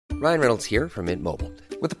Ryan Reynolds here from Mint Mobile.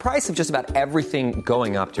 With the price of just about everything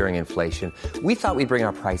going up during inflation, we thought we'd bring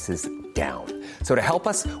our prices down. So to help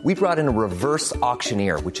us, we brought in a reverse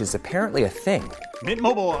auctioneer, which is apparently a thing. Mint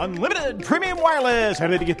Mobile Unlimited Premium Wireless. How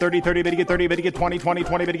to get 30, 30, bit to get 30, bit to get 20, 20,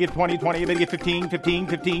 20, bit to get 20, 20, bit to get 15, 15,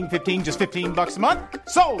 15, 15, just $15 a month?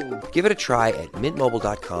 Sold! Give it a try at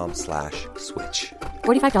mintmobile.com/switch.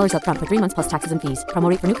 $45 up front for 3 months plus taxes and fees. Promo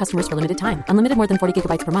rate for new customers for limited time. Unlimited more than 40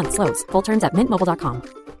 gigabytes per month. Slows full terms at mintmobile.com.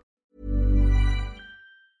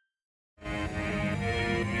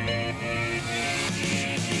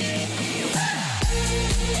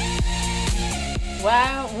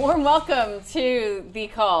 Wow, warm welcome to The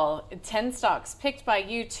Call. 10 stocks picked by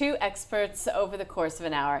you, two experts over the course of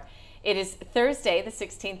an hour. It is Thursday, the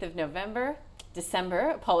 16th of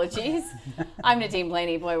December, apologies. I'm Nadine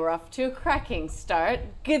Blaney. Boy, we're off to a cracking start.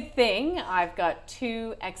 Good thing I've got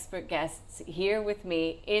two expert guests here with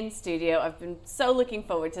me in studio. I've been so looking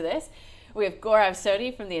forward to this. We have Gaurav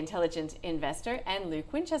Sohdi from The Intelligent Investor and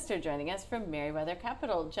Luke Winchester joining us from Merriweather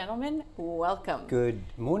Capital. Gentlemen, welcome. Good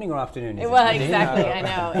morning or afternoon. Well, exactly, I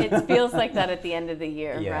know. It feels like that at the end of the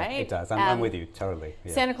year, yeah, right? It does. I'm with you, totally.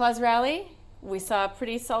 Yeah. Santa Claus rally, we saw a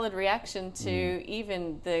pretty solid reaction to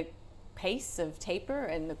even the pace of taper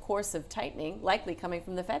and the course of tightening likely coming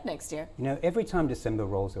from the Fed next year. You know, every time December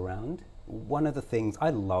rolls around, one of the things,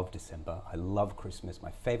 I love December, I love Christmas,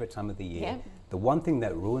 my favorite time of the year. Yeah. The one thing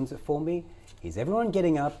that ruins it for me is everyone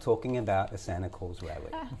getting up talking about a Santa Claus rally.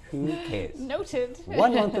 Who cares? Noted.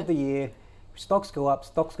 1 month of the year, stocks go up,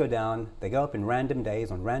 stocks go down, they go up in random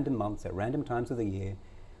days, on random months, at random times of the year.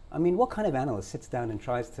 I mean, what kind of analyst sits down and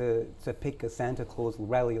tries to pick a Santa Claus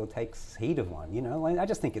rally or takes heed of one? You know, I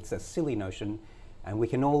just think it's a silly notion, and we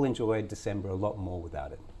can all enjoy December a lot more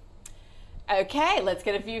without it. Okay, let's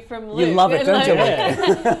get a view from Luke. You love it, don't you?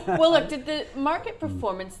 Well, look, did the market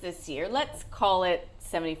performance this year, let's call it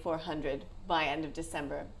 7,400 by end of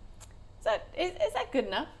December. Is that good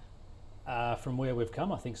enough? From where we've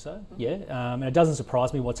come, I think so. Yeah, and it doesn't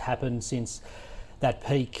surprise me what's happened since that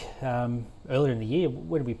peak earlier in the year.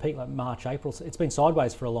 Where did we peak? Like March, April. It's been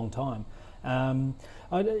sideways for a long time.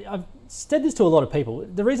 I've said this to a lot of people.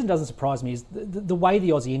 The reason it doesn't surprise me is the way the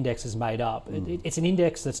Aussie index is made up. It's an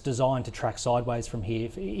index that's designed to track sideways from here.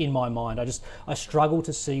 In my mind, I struggle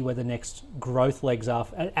to see where the next growth legs are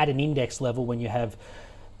at an index level when you have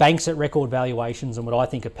banks at record valuations and what I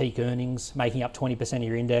think are peak earnings making up 20% of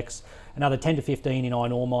your index, another 10 to 15 in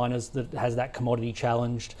iron ore miners that has that commodity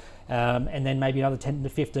challenged, and then maybe another 10 to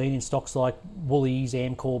 15 in stocks like Woolies,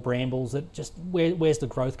 Amcor, Brambles. That just where's the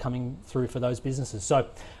growth coming through for those businesses? So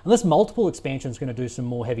unless multiple expansion is going to do some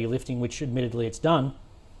more heavy lifting, which admittedly it's done,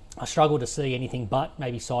 I struggle to see anything but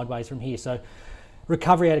maybe sideways from here. So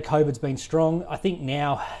recovery out of COVID's been strong. I think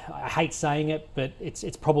now, I hate saying it, but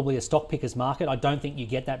it's probably a stock picker's market. I don't think you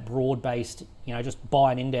get that broad-based, just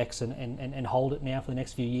buy an index and hold it now for the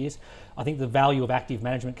next few years. I think the value of active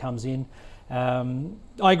management comes in. I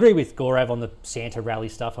agree with Gaurav on the Santa rally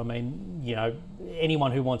stuff. I mean,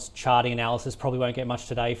 anyone who wants charting analysis probably won't get much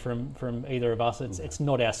today from either of us. It's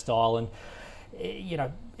not our style, and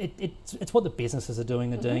it's what the businesses are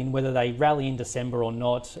doing, Nadine. Whether they rally in December or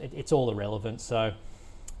not, it's all irrelevant. So,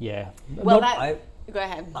 yeah. Well, go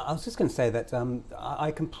ahead. I was just going to say that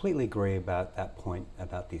I completely agree about that point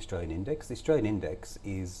about the Australian index. The Australian index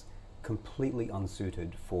is completely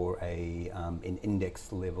unsuited for an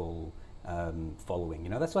index level following.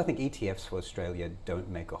 That's why I think ETFs for Australia don't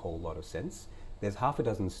make a whole lot of sense. There's half a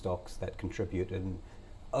dozen stocks that contribute an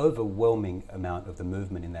overwhelming amount of the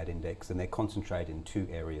movement in that index, and they're concentrated in two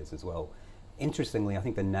areas as well. Interestingly, I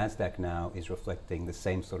think the NASDAQ now is reflecting the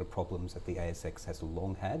same sort of problems that the ASX has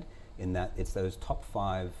long had, in that it's those top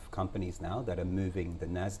 5 companies now that are moving the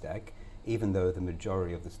NASDAQ, even though the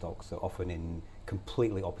majority of the stocks are often in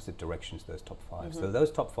completely opposite directions to those top 5. So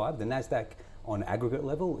those top 5, the NASDAQ on aggregate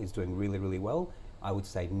level is doing really, really well. I would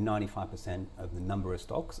say 95% of the number of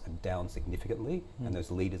stocks are down significantly, and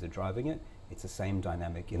those leaders are driving it. It's the same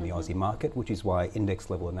dynamic in the Aussie market, which is why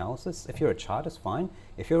index level analysis, if you're a chartist, fine.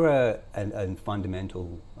 If you're a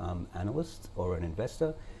fundamental analyst or an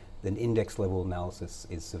investor, then index level analysis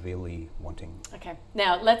is severely wanting. Okay,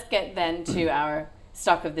 now let's get then to our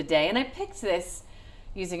stock of the day. And I picked this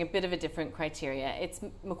using a bit of a different criteria. It's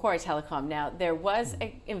Macquarie Telecom. Now, there was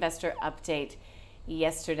an investor update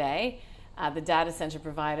yesterday. The data center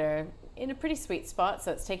provider in a pretty sweet spot,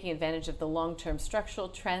 so it's taking advantage of the long-term structural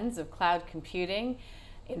trends of cloud computing.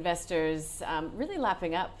 Investors really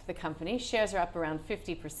lapping up the company. Shares are up around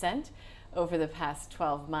 50% over the past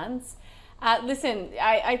 12 months. Listen,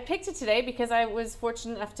 I picked it today because I was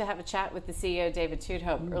fortunate enough to have a chat with the CEO, David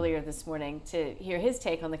Tudhope, earlier this morning to hear his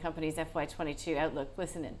take on the company's FY22 outlook.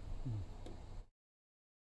 Listen in.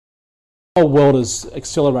 The whole world has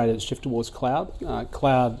accelerated its shift towards cloud.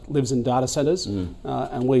 Cloud lives in data centres,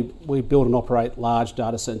 and we build and operate large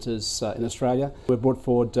data centres in Australia. We've brought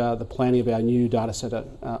forward the planning of our new data centre,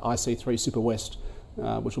 IC3 Super West,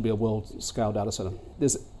 which will be a world-scale data centre.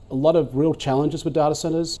 There's a lot of real challenges with data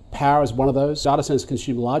centres. Power is one of those. Data centres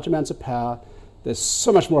consume large amounts of power. They're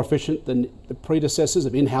so much more efficient than the predecessors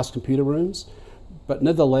of in-house computer rooms. But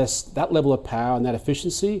nevertheless, that level of power and that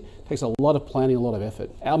efficiency takes a lot of planning, a lot of effort.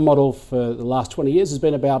 Our model for the last 20 years has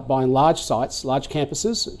been about buying large sites, large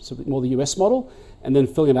campuses, so more the US model, and then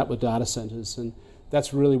filling it up with data centres. And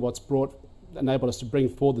that's really what's enabled us to bring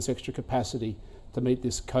forward this extra capacity to meet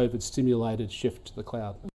this COVID-stimulated shift to the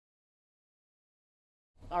cloud.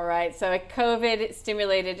 All right, so a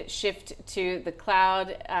COVID-stimulated shift to the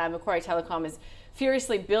cloud. Macquarie Telecom is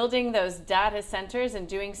furiously building those data centers and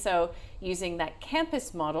doing so using that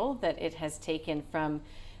campus model that it has taken from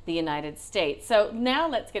the United States. So now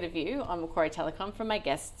let's get a view on Macquarie Telecom from my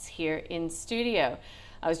guests here in studio.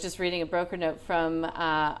 I was just reading a broker note from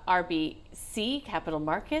RBC Capital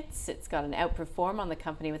Markets. It's got an outperform on the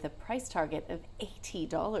company with a price target of $80,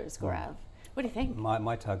 Gaurav. What do you think?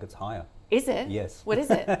 My target's higher. Is it? Yes. What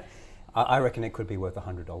is it? I reckon it could be worth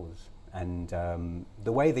 $100. And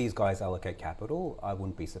the way these guys allocate capital, I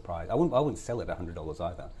wouldn't be surprised. I wouldn't sell it at $100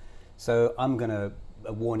 either. So I'm going to,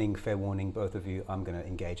 fair warning, both of you, I'm going to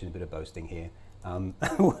engage in a bit of boasting here.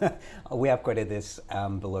 We upgraded this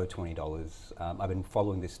below $20. I've been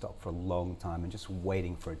following this stock for a long time and just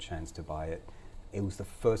waiting for a chance to buy it. It was the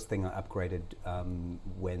first thing I upgraded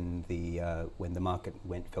when the market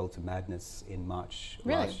fell to madness in March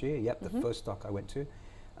last year. Yep, the first stock I went to.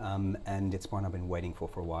 And it's one I've been waiting for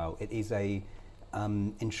a while. It is a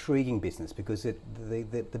intriguing business because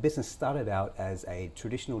the business started out as a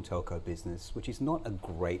traditional telco business, which is not a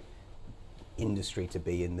great industry to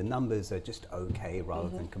be in. The numbers are just okay rather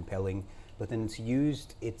than compelling, but then it's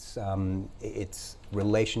used its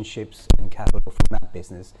relationships and capital from that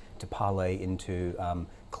business to parlay into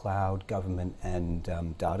cloud, government, and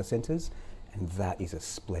data centers. And that is a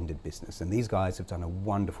splendid business. And these guys have done a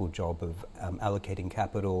wonderful job of allocating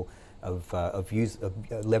capital, of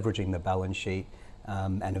leveraging the balance sheet,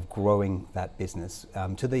 and of growing that business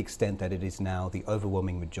to the extent that it is now the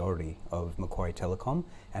overwhelming majority of Macquarie Telecom.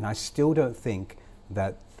 And I still don't think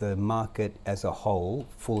that the market as a whole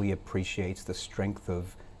fully appreciates the strength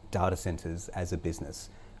of data centers as a business.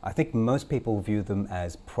 I think most people view them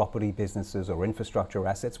as property businesses or infrastructure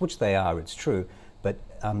assets, which they are, it's true, but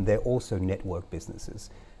they're also network businesses.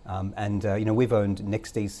 We've owned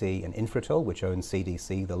NextDC and Infratel, which owns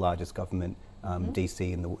CDC, the largest government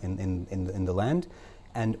DC in the land.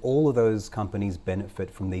 And all of those companies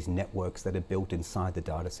benefit from these networks that are built inside the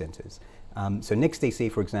data centers. So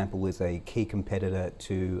NextDC, for example, is a key competitor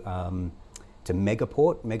to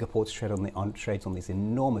Megaport. Megaport trades on these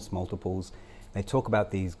enormous multiples. They talk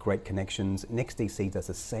about these great connections. NextDC does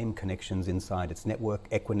the same connections inside its network.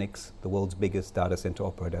 Equinix, the world's biggest data center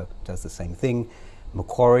operator, does the same thing.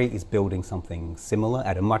 Macquarie is building something similar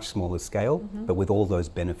at a much smaller scale, but with all those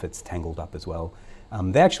benefits tangled up as well.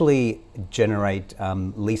 They actually generate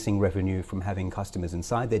leasing revenue from having customers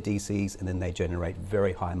inside their DCs, and then they generate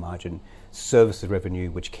very high margin services revenue,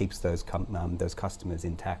 which keeps those customers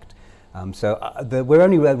intact. We're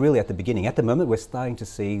only really at the beginning. At the moment, we're starting to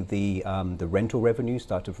see the rental revenue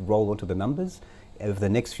start to roll onto the numbers. Over the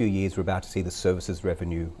next few years, we're about to see the services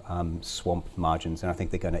revenue swamp margins, and I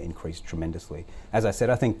think they're going to increase tremendously. As I said,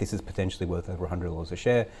 I think this is potentially worth over $100 a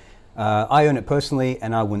share. I own it personally,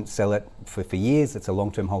 and I wouldn't sell it for years. It's a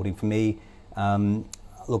long-term holding for me.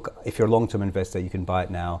 Look, if you're a long-term investor, you can buy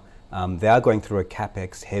it now. They are going through a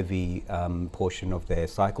capex-heavy portion of their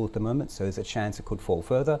cycle at the moment, so there's a chance it could fall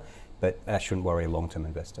further, but that shouldn't worry a long-term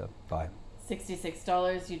investor. Buy.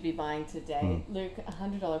 $66 you'd be buying today. Luke, a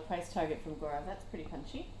 $100 price target from Gaurav, that's pretty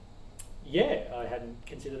punchy. Yeah, I hadn't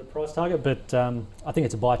considered a price target, but I think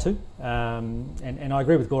it's a buy too. And I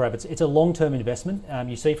agree with Gaurav, it's a long-term investment.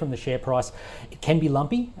 You see from the share price, it can be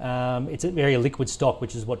lumpy. It's a very liquid stock,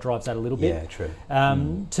 which is what drives that a little bit. Yeah, true.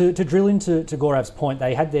 To drill into Gaurav's point,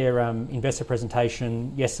 they had their investor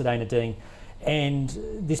presentation yesterday, Nadine, and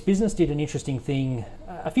this business did an interesting thing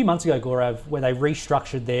a few months ago, Gaurav, where they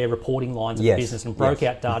restructured their reporting lines of the business and broke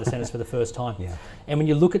out data centers for the first time. Yeah. And when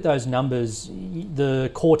you look at those numbers,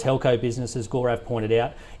 the core telco business, as Gaurav pointed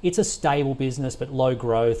out, it's a stable business but low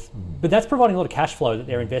growth. But that's providing a lot of cash flow that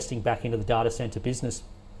they're investing back into the data center business.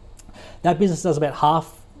 That business does about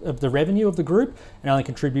half of the revenue of the group and only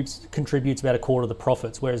contributes about a quarter of the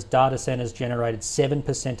profits, whereas data centers generated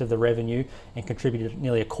 7% of the revenue and contributed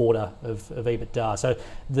nearly a quarter of EBITDA. So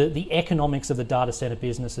the economics of the data center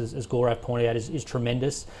business, as Gaurav pointed out, is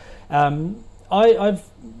tremendous. I've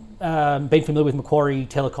been familiar with Macquarie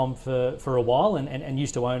Telecom for a while and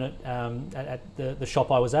used to own it at the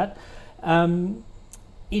shop I was at.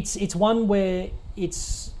 It's one where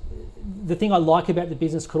the thing I like about the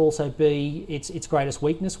business could also be its greatest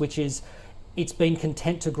weakness, which is it's been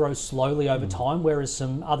content to grow slowly over time, whereas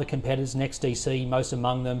some other competitors, NextDC, most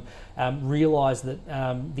among them, realise that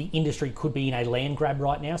the industry could be in a land grab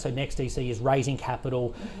right now. So NextDC is raising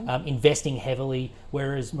capital, investing heavily,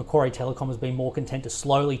 whereas Macquarie Telecom has been more content to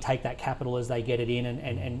slowly take that capital as they get it in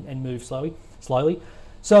and move slowly.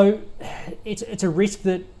 So it's a risk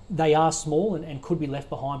that they are small and could be left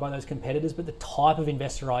behind by those competitors, but the type of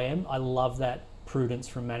investor I am, I love that prudence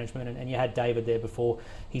from management, and you had David there before.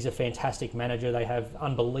 He's a fantastic manager. They have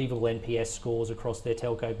unbelievable NPS scores across their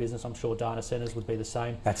telco business. I'm sure data centers would be the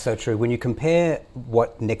same. That's so true. When you compare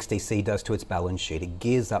what NextDC does to its balance sheet, it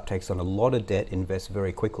gears up, takes on a lot of debt, invests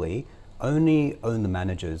very quickly. Only own the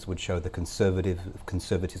managers would show the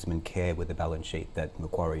conservatism and care with the balance sheet that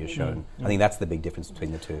Macquarie has shown. I think that's the big difference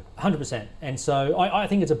between the two. 100%. And so I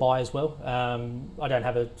think it's a buy as well. I don't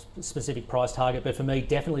have a specific price target, but for me,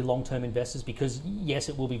 definitely long-term investors, because yes,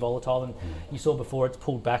 it will be volatile. And you saw before it's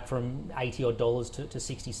pulled back from $80 odd to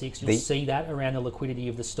 66. You'll see that around the liquidity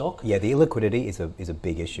of the stock. Yeah, the illiquidity is a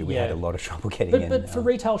big issue. We had a lot of trouble getting in. But for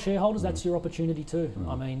retail shareholders, that's your opportunity too.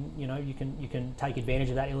 I mean, you can take advantage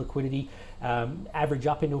of that illiquidity. Average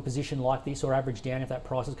up into a position like this, or average down if that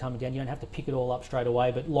price is coming down. You don't have to pick it all up straight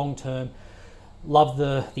away, but long term, love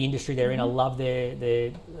the industry they're in. I love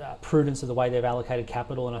their prudence of the way they've allocated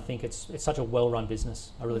capital, and I think it's such a well-run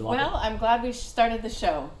business. I really like it. Well, I'm glad we started the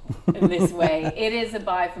show in this way. It is a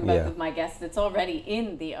buy from both of my guests. It's already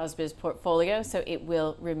in the Ausbiz portfolio, so it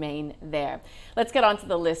will remain there. Let's get on to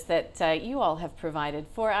the list that you all have provided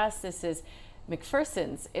for us. This is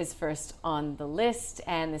McPherson's is first on the list,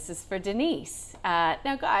 and this is for Denise.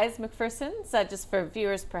 Now, guys, McPherson's, just for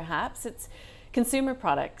viewers perhaps, it's consumer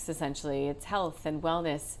products, essentially. It's health and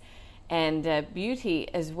wellness and beauty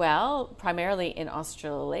as well, primarily in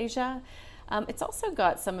Australasia. It's also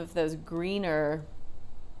got some of those greener,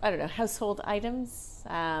 household items.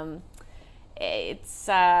 It's,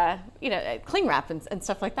 cling wrap and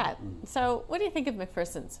stuff like that. So what do you think of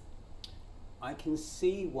McPherson's? I can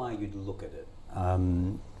see why you'd look at it.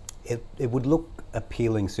 It would look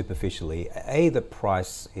appealing superficially. The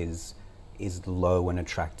price is low and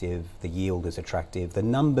attractive. The yield is attractive. The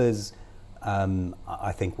numbers,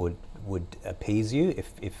 I think, would appease you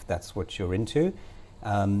if that's what you're into.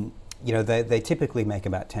 They typically make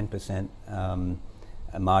about 10%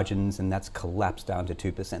 margins, and that's collapsed down to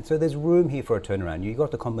 2%. So there's room here for a turnaround. You've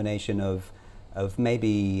got the combination of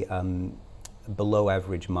maybe below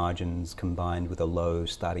average margins combined with a low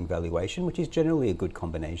starting valuation, which is generally a good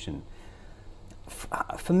combination.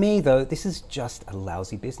 For me, though, this is just a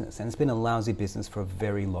lousy business, and it's been a lousy business for a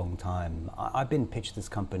very long time. I've been pitched this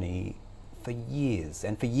company for years,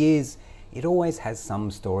 and for years it always has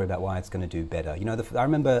some story about why it's going to do better. I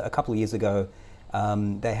remember a couple of years ago,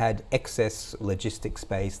 they had excess logistics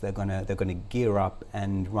space. They're going to gear up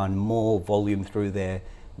and run more volume through their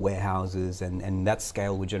warehouses, and that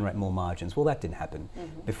scale would generate more margins. Well, that didn't happen.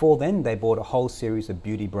 Before then, they bought a whole series of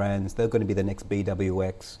beauty brands. They're going to be the next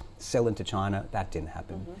BWX, sell into China. That didn't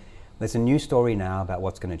happen. There's a new story now about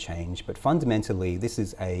what's going to change, but fundamentally, this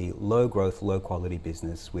is a low growth, low quality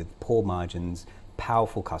business with poor margins,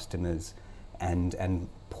 powerful customers, and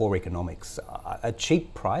poor economics. A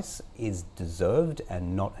cheap price is deserved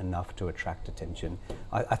and not enough to attract attention.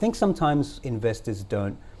 I think sometimes investors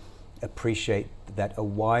don't appreciate that a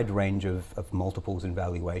wide range of multiples and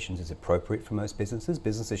valuations is appropriate for most businesses.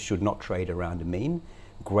 Businesses should not trade around a mean.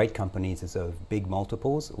 Great companies deserve big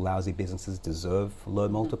multiples. Lousy businesses deserve low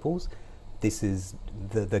multiples. This is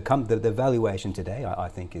the valuation today, I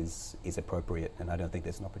think, is appropriate, and I don't think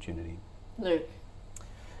there's an opportunity. Luke?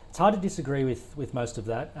 It's hard to disagree with most of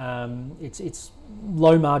that. It's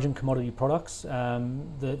low margin commodity products.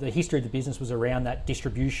 The history of the business was around that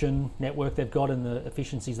distribution network they've got and the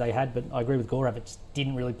efficiencies they had, but I agree with Gaurav, it just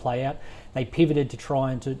didn't really play out. They pivoted to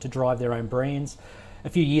try and to drive their own brands. A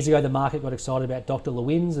few years ago, the market got excited about Dr.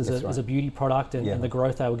 Lewin's as a beauty product and the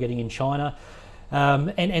growth they were getting in China.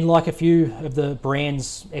 And like a few of the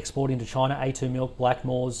brands exporting to China, A2 Milk,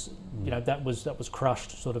 Blackmores, that was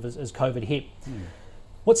crushed sort of as COVID hit.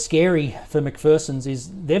 What's scary for McPherson's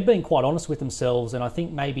is they've been quite honest with themselves, and I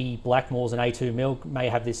think maybe Blackmores and A2 Milk may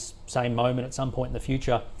have this same moment at some point in the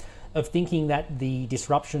future. of thinking that the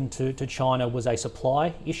disruption to China was a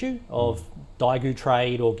supply issue of Daigou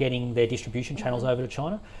trade or getting their distribution channels over to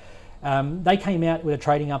China. They came out with a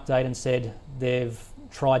trading update and said they've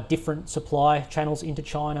tried different supply channels into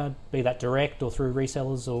China, be that direct or through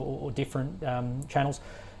resellers or different channels,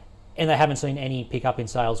 and they haven't seen any pickup in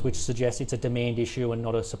sales, which suggests it's a demand issue and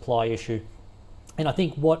not a supply issue. And I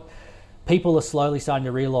think what people are slowly starting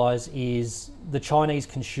to realise is the Chinese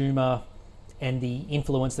consumer and the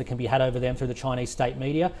influence that can be had over them through the Chinese state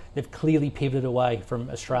media, they've clearly pivoted away from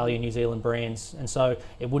Australia and New Zealand brands. And so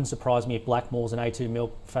it wouldn't surprise me if Blackmores and A2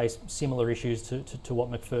 Milk face similar issues to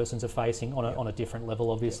what McPherson's are facing on a different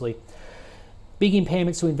level, obviously. Big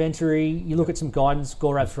impairments to inventory. You look at some guidance,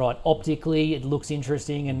 Gaurav's right. Optically, it looks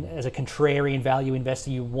interesting, and as a contrarian value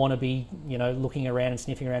investor, you want to be, looking around and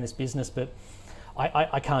sniffing around this business, but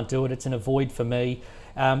I can't do it. It's an avoid for me.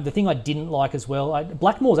 The thing I didn't like as well,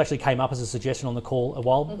 Blackmores actually came up as a suggestion on the call a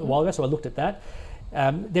while ago, so I looked at that.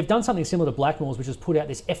 They've done something similar to Blackmores, which has put out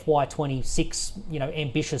this FY26,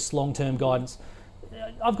 ambitious long-term guidance.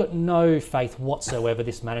 I've got no faith whatsoever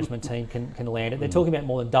this management team can land it. They're talking about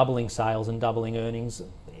more than doubling sales and doubling earnings.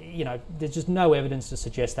 There's just no evidence to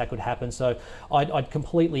suggest that could happen. So I'd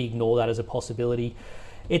completely ignore that as a possibility.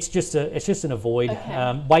 It's just an avoid.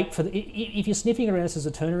 Okay. Wait for if you're sniffing around this as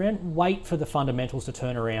a turnaround, wait for the fundamentals to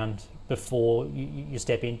turn around before you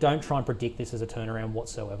step in. Don't try and predict this as a turnaround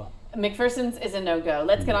whatsoever. McPherson's is a no-go.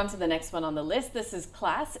 Let's get on to the next one on the list. This is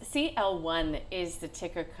Class. CL1 is the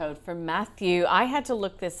ticker code for Matthew. I had to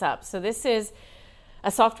look this up. So this is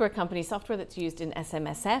a software company, software that's used in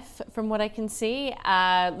SMSF, from what I can see.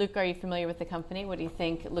 Luke, are you familiar with the company? What do you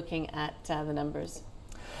think, looking at the numbers?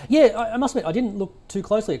 Yeah, I must admit, I didn't look too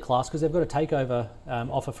closely at Class because they've got a takeover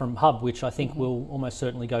offer from Hub, which I think will almost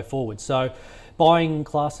certainly go forward. So buying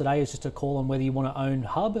Class today is just a call on whether you want to own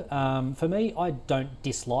Hub. For me, I don't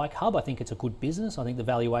dislike Hub. I think it's a good business. I think the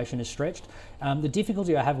valuation is stretched. The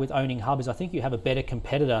difficulty I have with owning Hub is I think you have a better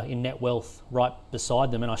competitor in net wealth right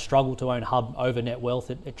beside them, and I struggle to own Hub over net wealth.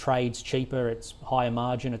 It trades cheaper, it's higher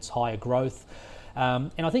margin, it's higher growth.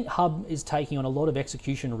 And I think Hub is taking on a lot of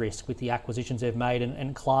execution risk with the acquisitions they've made,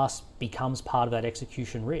 and Class becomes part of that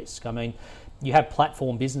execution risk. I mean, you have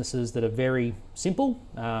platform businesses that are very simple,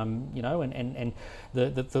 and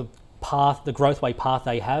the path, the growthway path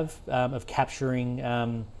they have of capturing,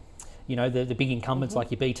 the big incumbents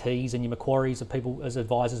like your BTs and your Macquaries of people as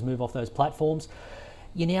advisors move off those platforms.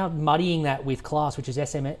 You're now muddying that with Class, which is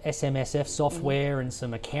SMSF software and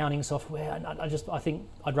some accounting software. And I think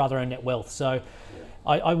I'd rather own net wealth. So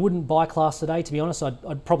I wouldn't buy Class today, to be honest.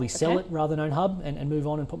 I'd probably sell it rather than own Hub and move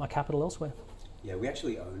on and put my capital elsewhere. Yeah, we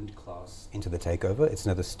actually owned Class into the takeover. It's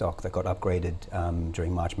another stock that got upgraded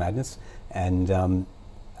during March Madness. And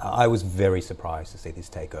I was very surprised to see this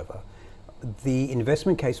takeover. The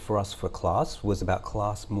investment case for us for Class was about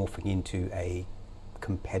Class morphing into a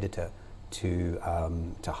competitor to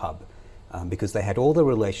Hub, because they had all the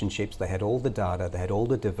relationships, they had all the data, they had all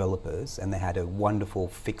the developers, and they had a wonderful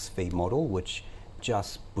fixed fee model which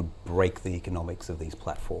just would break the economics of these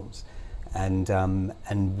platforms.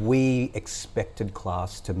 And we expected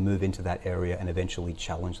Class to move into that area and eventually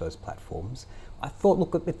challenge those platforms. I thought,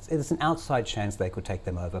 look, it's an outside chance they could take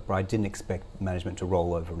them over, but I didn't expect management to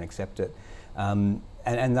roll over and accept it.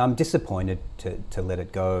 And I'm disappointed to let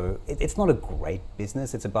it go. It's not a great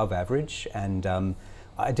business, it's above average, and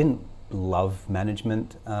I didn't love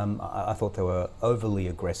management. I thought they were overly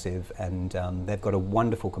aggressive, and they've got a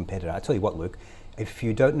wonderful competitor. I tell you what, Luke, if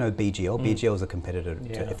you don't know BGL, BGL is a competitor.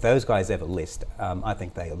 If those guys ever list, I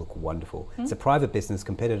think they look wonderful. It's a private business,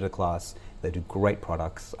 competitor Class. They do great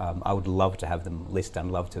products. I would love to have them list. I'd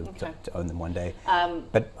love to own them one day.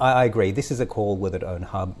 But I agree. This is a call whether to own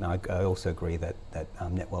Hub. And I also agree that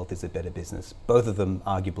net wealth is a better business. Both of them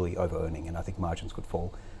arguably over-earning, and I think margins could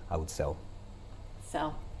fall. I would sell.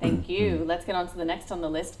 Sell. Thank you. Let's get on to the next on the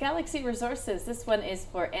list. Galaxy Resources. This one is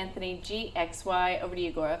for Anthony GXY. Over to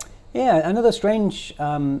you, Gaurav. Yeah, another strange.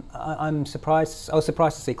 I'm surprised. I was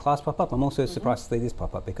surprised to see Class pop up. I'm also surprised to see this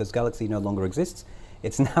pop up because Galaxy no longer exists.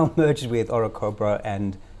 It's now merged with Orocobra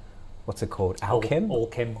and what's it called? Allchem?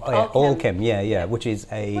 Allchem. Oh, yeah, Allchem, yeah, which is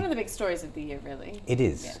one of the big stories of the year, really. It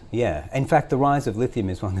is, yeah. In fact, the rise of lithium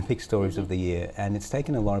is one of the big stories of the year, and it's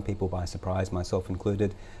taken a lot of people by surprise, myself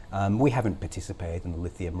included. We haven't participated in the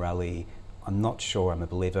lithium rally. I'm not sure I'm a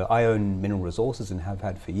believer. I own Mineral Resources and have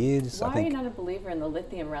had for years. Why are you not a believer in the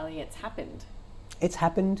lithium rally? It's happened. It's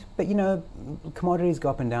happened, but commodities go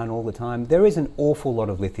up and down all the time. There is an awful lot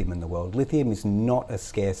of lithium in the world. Lithium is not a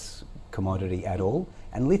scarce commodity at all,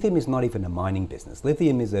 and lithium is not even a mining business.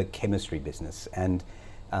 Lithium is a chemistry business, and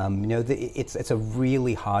it's a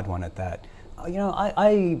really hard one at that.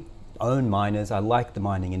 own miners. I like the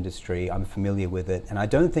mining industry. I'm familiar with it. And I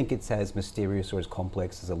don't think it's as mysterious or as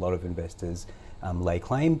complex as a lot of investors lay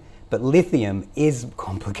claim. But lithium is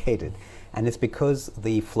complicated. And it's because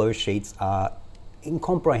the flow sheets are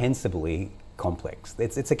incomprehensibly complex.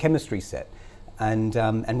 It's a chemistry set.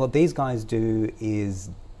 And what these guys do is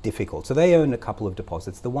difficult. So they own a couple of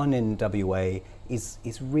deposits. The one in WA is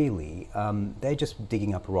really, they're just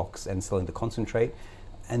digging up rocks and selling the concentrate.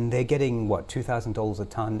 And they're getting, what, $2,000 a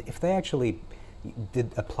tonne. If they actually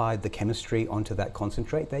applied the chemistry onto that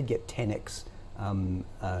concentrate, they'd get 10x.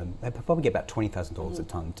 They'd probably get about $20,000 a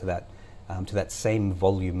tonne to that same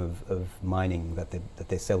volume of mining that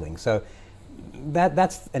they're selling. So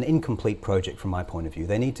that's an incomplete project from my point of view.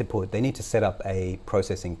 They need to set up a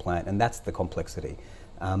processing plant, and that's the complexity.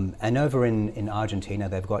 And over in Argentina,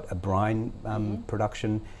 they've got a brine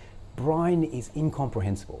production. Brine is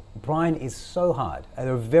incomprehensible. Brine is so hard.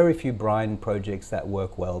 There are very few brine projects that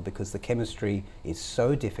work well because the chemistry is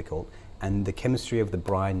so difficult, and the chemistry of the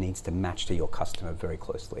brine needs to match to your customer very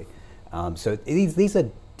closely. So these are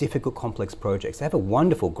difficult, complex projects. They have a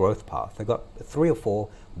wonderful growth path. They've got 3 or 4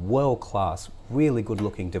 world-class, really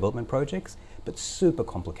good-looking development projects, but super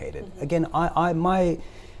complicated. Again,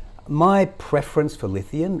 my preference for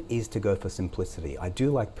lithium is to go for simplicity. I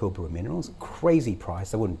do like Pilbara Minerals. Crazy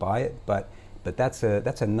price. I wouldn't buy it, but that's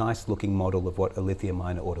a nice looking model of what a lithium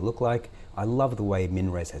miner ought to look like. I love the way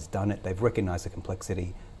MinRes has done it. They've recognized the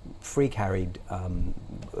complexity, free carried,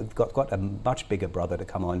 got a much bigger brother to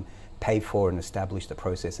come on, pay for and establish the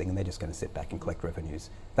processing, and they're just going to sit back and collect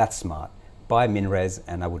revenues. That's smart. Buy MinRes,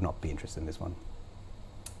 and I would not be interested in this one.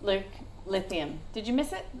 Luke, lithium. Did you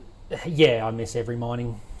miss it? Yeah, I miss every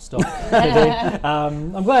mining stock.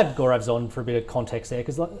 I'm glad Gaurav's on for a bit of context there,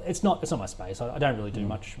 because it's not my space. I don't really do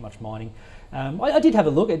much mining. I did have a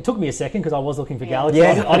look. It took me a second because I was looking for Galaxy.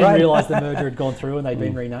 Yeah, I didn't realise the merger had gone through and they'd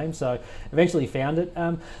been renamed. So eventually found it.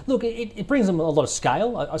 Look, it brings them a lot of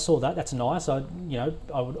scale. I saw that. That's nice. I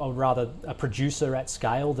would rather a producer at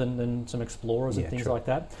scale than some explorers and things like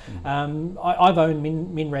that. I've owned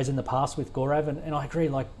MinRes in the past with Gaurav, and I agree.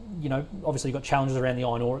 Obviously you've got challenges around the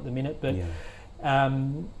iron ore at the minute, but.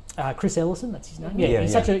 Chris Ellison, that's his name.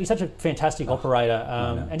 He's such a fantastic operator,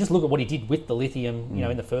 and just look at what he did with the lithium.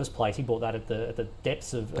 In the first place, he bought that at the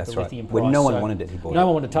depths of the lithium price. When no one wanted it, he bought it. No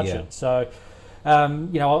one wanted to touch it. So,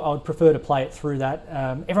 I would prefer to play it through that.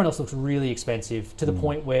 Everyone else looks really expensive to the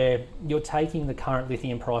point where you're taking the current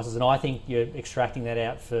lithium prices, and I think you're extracting that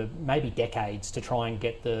out for maybe decades to try and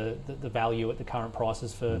get the value at the current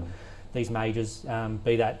prices for these majors,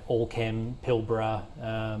 be that Allchem, Pilbara.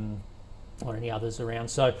 Or any others around.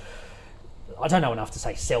 So I don't know enough to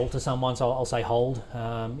say sell to someone, so I'll say hold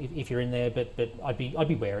if you're in there. But I'd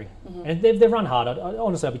be wary. And they've run hard.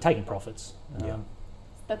 Honestly, I'd be taking profits.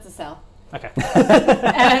 That's a sell. Okay.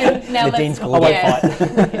 Now let's I won't fight.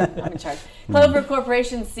 I'm in charge. Clover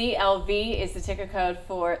Corporation, CLV is the ticker code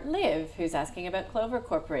for Liv, who's asking about Clover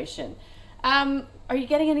Corporation. Are you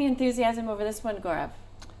getting any enthusiasm over this one, Gaurav?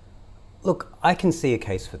 Look, I can see a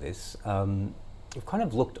case for this. We've kind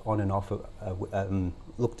of looked on and off,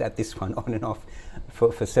 looked at this one on and off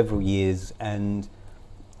for several years, and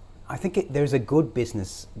I think there's a good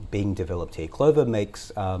business being developed here. Clover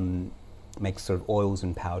makes sort of oils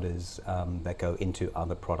and powders that go into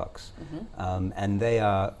other products, and they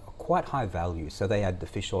are quite high value. So they add the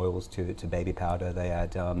fish oils to baby powder. They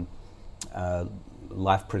add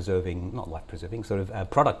product preserving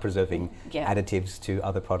additives to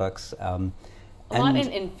other products. A lot in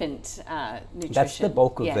infant nutrition. That's the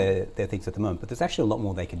bulk of their things at the moment. But there's actually a lot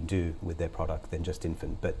more they can do with their product than just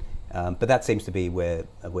infant. But that seems to be where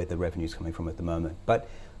the revenue's coming from at the moment. But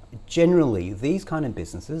generally, these kind of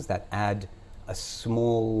businesses that add a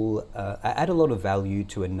lot of value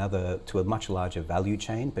to a much larger value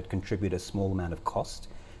chain, but contribute a small amount of cost.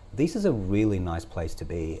 This is a really nice place to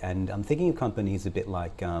be. And I'm thinking of companies a bit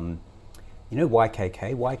like,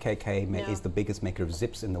 YKK. YKK is the biggest maker of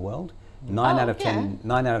zips in the world. 9 out of 10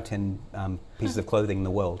 pieces of clothing in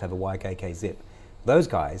the world have a YKK zip. Those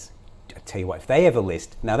guys, I tell you what, if they ever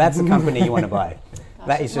list, now that's the company you want to buy.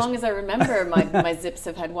 Gosh, as long as I remember, my zips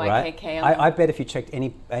have had YKK on them. I bet if you checked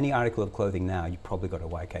any article of clothing now, you've probably got a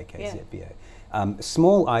YKK zip. Yeah.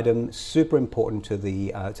 Small item, super important to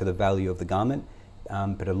the value of the garment,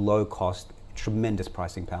 but a low cost, tremendous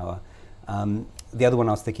pricing power. The other one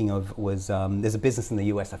I was thinking of was there's a business in the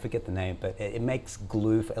US, I forget the name, but it makes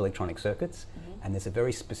glue for electronic circuits, and there's a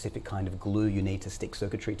very specific kind of glue you need to stick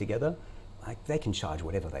circuitry together. Like, they can charge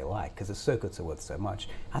whatever they like because the circuits are worth so much.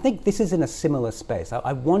 I think this is in a similar space.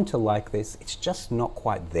 I want to like this. It's just not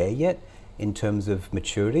quite there yet in terms of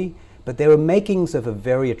maturity, but there are makings of a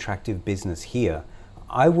very attractive business here.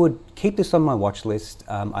 I would keep this on my watch list.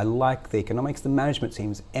 I like the economics. The management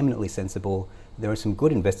seems eminently sensible. There are some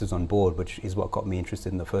good investors on board, which is what got me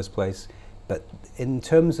interested in the first place. But in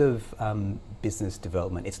terms of business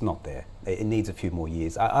development, it's not there. It needs a few more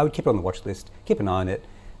years. I would keep it on the watch list, keep an eye on it,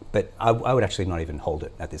 but I would actually not even hold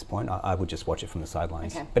it at this point. I would just watch it from the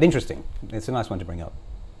sidelines. Okay. But interesting. It's a nice one to bring up.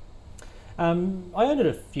 I owned it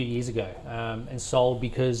a few years ago and sold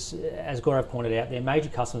because, as Gaurav pointed out, their major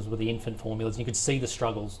customers were the infant formulas. You could see the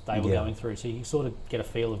struggles they were going through, so you sort of get a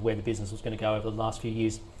feel of where the business was going to go over the last few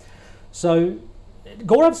years. So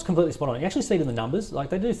Gaurav's completely spot on. You actually see it in the numbers. Like,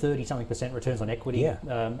 they do 30-something% returns on equity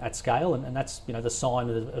at scale, and that's, you know, the sign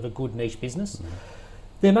of a good niche business. Mm-hmm.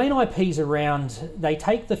 Their main IP is around, they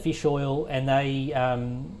take the fish oil and they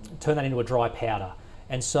turn that into a dry powder.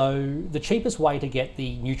 And so the cheapest way to get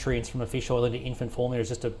the nutrients from a fish oil into infant formula is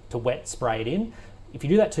just to wet spray it in. If you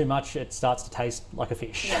do that too much, it starts to taste like a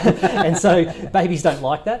fish. And so babies don't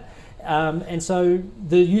like that. And so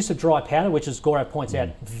the use of dry powder, which, as Gaurav points out,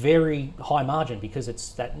 very high margin because it's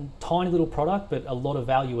that tiny little product, but a lot of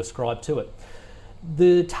value ascribed to it.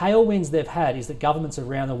 The tailwinds they've had is that governments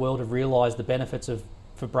around the world have realised the benefits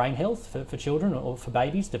for brain health, for children or for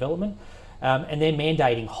babies' development. And they're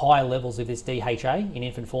mandating higher levels of this DHA in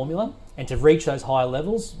infant formula. And to reach those higher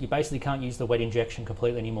levels, you basically can't use the wet injection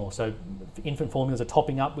completely anymore. So infant formulas are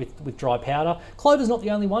topping up with dry powder. Clover's not the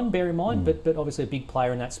only one, bear in mind, but obviously a big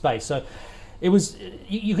player in that space. So it was,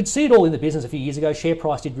 you could see it all in the business a few years ago. Share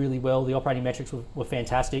price did really well. The operating metrics were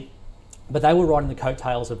fantastic. But they were riding the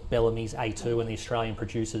coattails of Bellamy's A2 and the Australian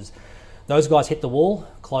producers. Those guys hit the wall.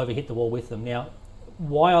 Clover hit the wall with them. Now,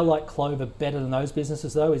 why I like Clover better than those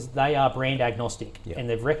businesses, though, is they are brand agnostic, and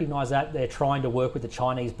they've recognised that. They're trying to work with the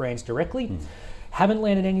Chinese brands directly. Haven't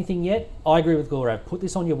landed anything yet. I agree with Gaurav. Put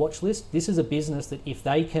this on your watch list. This is a business that if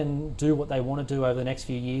they can do what they want to do over the next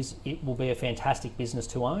few years, it will be a fantastic business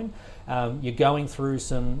to own. You're going through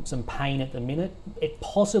some pain at the minute. It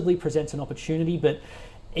possibly presents an opportunity, but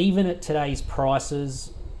even at today's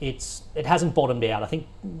prices, it hasn't bottomed out. I think,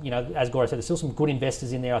 you know, as Gaurav said, there's still some good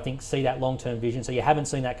investors in there. I think see that long-term vision. So you haven't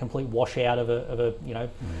seen that complete washout of a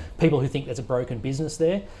people who think there's a broken business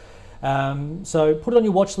there. So put it on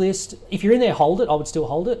your watch list. If you're in there, hold it. I would still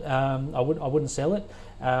hold it. I wouldn't sell it.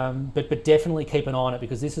 But definitely keep an eye on it,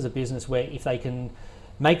 because this is a business where if they can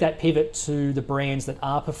make that pivot to the brands that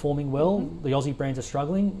are performing well, the Aussie brands are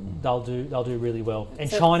struggling, they'll do really well. And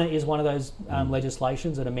so China is one of those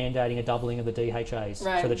legislations that are mandating a doubling of the DHAs.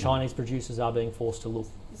 Right. So the Chinese producers are being forced to look.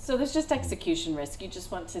 So there's just execution risk. You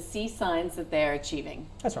just want to see signs that they're achieving.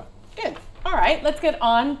 That's right. Good. All right, let's get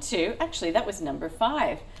on to, actually, that was number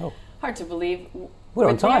 5. Oh. Hard to believe we're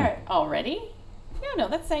on time already. No,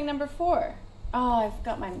 that's saying number 4. Oh,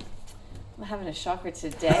 I'm having a shocker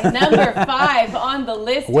today. Number 5 on the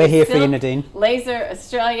list. We're here for you, Nadine. Laser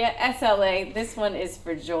Australia, SLA. This one is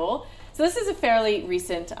for Joel. So this is a fairly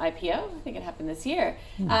recent IPO. I think it happened this year.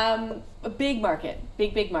 A big market,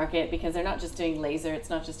 big market, because they're not just doing laser. It's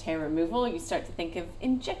not just hair removal. You start to think of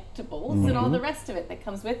injectables and all the rest of it that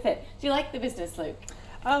comes with it. Do you like the business, Luke?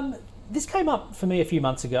 This came up for me a few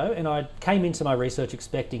months ago, and I came into my research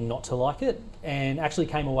expecting not to like it, and actually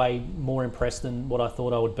came away more impressed than what I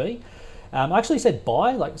thought I would be. I actually said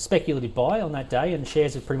buy, like speculative buy on that day, and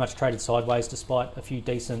shares have pretty much traded sideways despite a few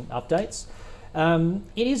decent updates.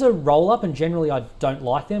 It is a roll-up, and generally I don't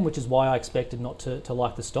like them, which is why I expected not to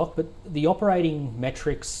like the stock. But the operating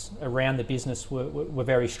metrics around the business were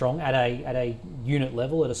very strong at a unit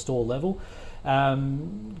level, at a store level.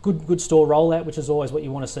 Good store rollout, which is always what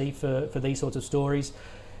you want to see for these sorts of stories.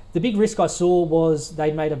 The big risk I saw was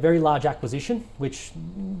they made a very large acquisition, which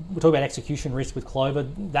we're talking about execution risk with Clover.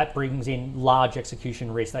 That brings in large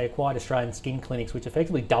execution risk. They acquired Australian Skin Clinics, which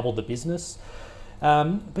effectively doubled the business.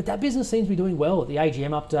 But that business seems to be doing well. At the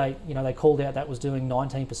AGM update, they called out that was doing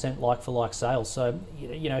 19% like-for-like sales. So,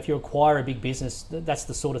 if you acquire a big business, that's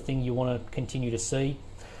the sort of thing you want to continue to see.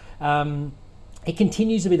 It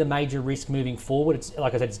continues to be the major risk moving forward. It's,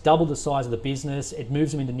 like I said, it's doubled the size of the business. It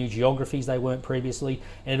moves them into new geographies they weren't previously.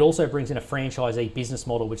 And it also brings in a franchisee business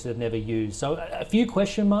model, which they've never used. So a few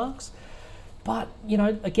question marks. But,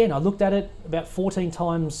 again, I looked at it about 14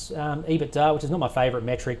 times EBITDA, which is not my favourite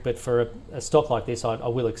metric, but for a stock like this, I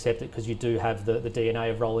will accept it because you do have the DNA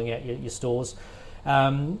of rolling out your stores.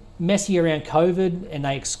 Messy around COVID, and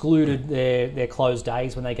they excluded their closed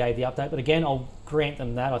days when they gave the update. But again, I'll grant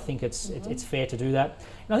them that. I think it's fair to do that.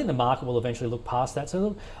 And I think the market will eventually look past that.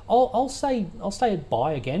 So I'll say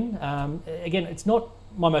buy again. Again, it's not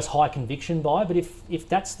my most high conviction buy, but if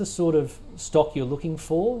that's the sort of stock you're looking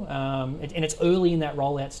for, and it's early in that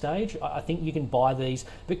rollout stage, I think you can buy these,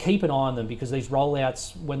 but keep an eye on them, because these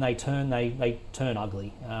rollouts, when they turn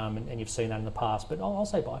ugly, and you've seen that in the past. But I'll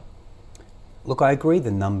say buy. Look, I agree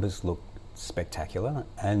the numbers look spectacular,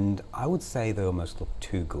 and I would say they almost look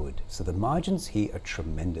too good. So the margins here are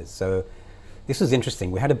tremendous. So this was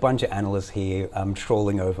interesting. We had a bunch of analysts here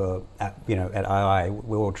trawling over at II. We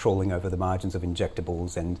were all trawling over the margins of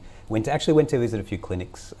injectables, and went to visit a few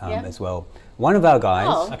clinics as well. One of our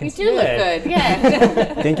guys, you do look good,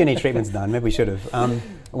 yeah. Didn't get any treatments done. Maybe we should have.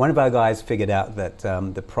 One of our guys figured out that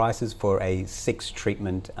the prices for a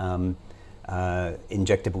 6-treatment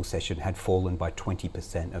injectable session had fallen by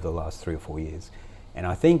 20% over the last 3 or 4 years. And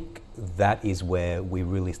I think that is where we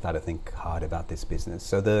really start to think hard about this business.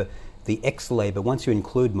 So the ex-labor, once you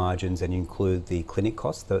include margins and you include the clinic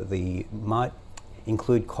costs,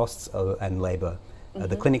 include costs and labor,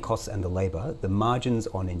 the clinic costs and the labor, the margins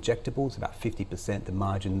on injectables about 50%, the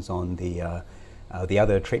margins on the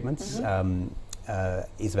other treatments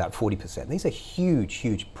is about 40%. These are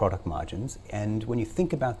huge product margins, and when you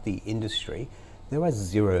think about the industry, there are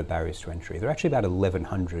 0 barriers to entry. There are actually about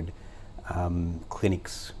 1,100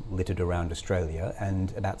 clinics littered around Australia,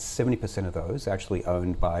 and about 70% of those are actually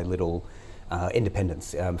owned by little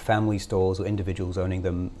independents, family stores or individuals owning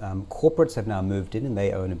them. Corporates have now moved in, and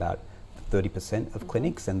they own about 30% of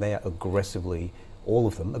clinics, and they are all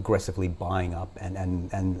of them aggressively buying up,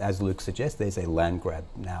 and as Luke suggests, there's a land grab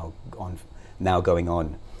now going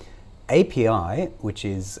on. API, which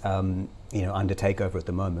is under takeover at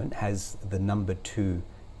the moment, has the number 2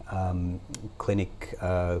 clinic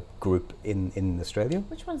group in Australia.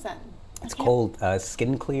 Which one's that? It's called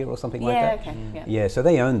Skin Clear or something like that. Okay. Yeah, so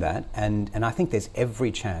they own that, and I think there's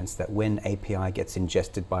every chance that when API gets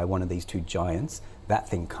ingested by one of these 2 giants, that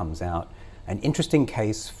thing comes out. An interesting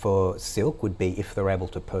case for Silk would be if they're able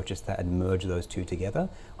to purchase that and merge those 2 together.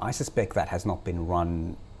 I suspect that has not been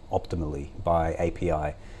run optimally by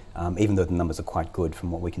API, even though the numbers are quite good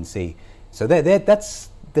from what we can see. So that's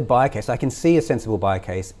the buy case. I can see a sensible buy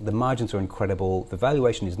case. The margins are incredible. The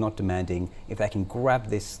valuation is not demanding. If they can grab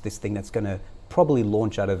this thing that's going to probably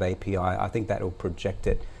launch out of API, I think that will project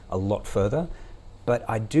it a lot further. But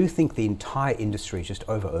I do think the entire industry is just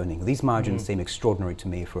over-earning. These margins seem extraordinary to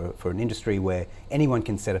me for an industry where anyone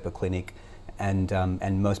can set up a clinic,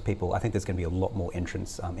 and most people, I think there's going to be a lot more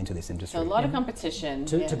entrance into this industry. So a lot of competition.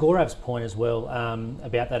 To Gaurav's point as well,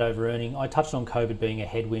 about that over-earning, I touched on COVID being a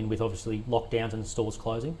headwind with obviously lockdowns and stores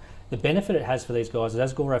closing. The benefit it has for these guys is,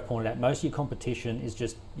 as Gaurav pointed out, most of your competition is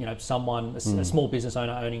just someone, a small business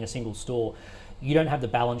owner owning a single store. You don't have the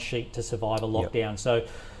balance sheet to survive a lockdown. So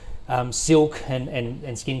Silk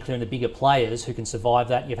and Skin Clear and the bigger players who can survive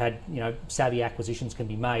that, you've had savvy acquisitions can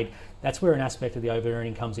be made. That's where an aspect of the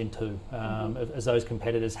over-earning comes in too, as those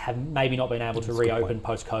competitors have maybe not been able to reopen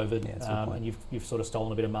post-COVID, and you've sort of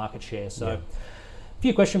stolen a bit of market share. So a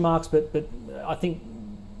few question marks, but I think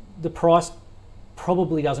the price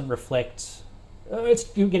probably doesn't reflect.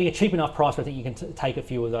 You're getting a cheap enough price where I think you can take a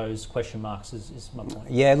few of those question marks. Is my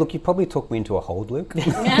point. Yeah, look, you probably took me into a hold, Luke.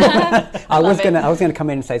 I was gonna come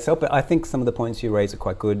in and say so, but I think some of the points you raise are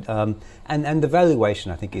quite good. And the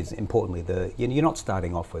valuation, I think, is importantly you're not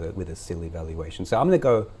starting off with a silly valuation. So I'm gonna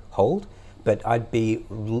go hold, but I'd be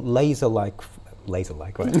laser-like,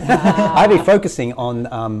 right? I'd be focusing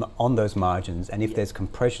on those margins, and if there's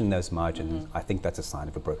compression in those margins, I think that's a sign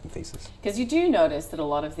of a broken thesis. Because you do notice that a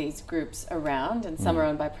lot of these groups around, and some are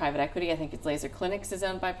owned by private equity. I think it's Laser Clinics is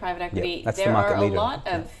owned by private equity. That's there the market are leader. A lot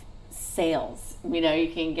of sales. You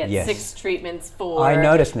can get 6 treatments for, I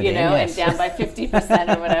noticed, Nadine, and down by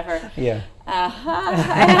 50% or whatever. Yeah.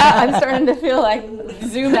 I'm starting to feel like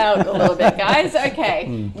zoom out a little bit, guys.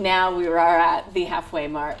 Okay, now we are at the halfway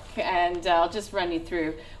mark, and I'll just run you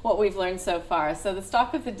through what we've learned so far. So the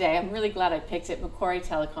stock of the day, I'm really glad I picked it, Macquarie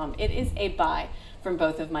Telecom. It is a buy from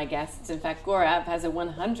both of my guests. In fact, Gaurav has a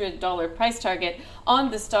 $100 price target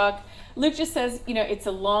on the stock. Luke just says, it's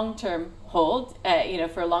a long-term hold,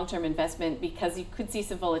 for a long-term investment, because you could see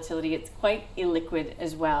some volatility. It's quite illiquid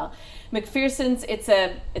as well. McPherson's, it's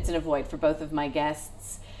an avoid for both of my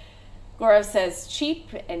guests. Gaurav says cheap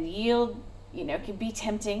and yield, can be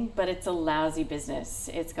tempting, but it's a lousy business.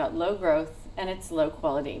 It's got low growth and it's low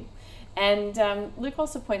quality. And Luke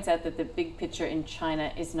also points out that the big picture in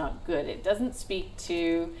China is not good. It doesn't speak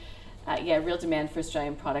to real demand for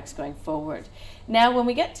Australian products going forward. Now, when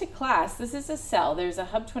we get to class, this is a sell. There's a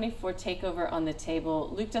Hub24 takeover on the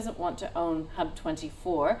table. Luke doesn't want to own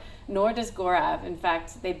Hub24, nor does Gaurav. In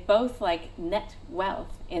fact, they both like net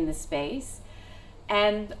wealth in the space.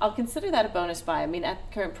 And I'll consider that a bonus buy. I mean,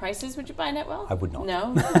 at current prices, would you buy Netwealth? I would not.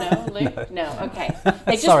 No, Luke? No, okay.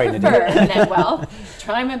 They just Sorry, prefer Netwealth.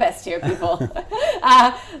 Trying my best here, people.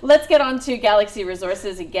 Let's get on to Galaxy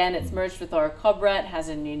Resources. Again, it's merged with Orocobre. It has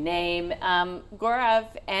a new name. Gaurav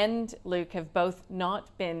and Luke have both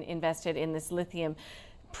not been invested in this lithium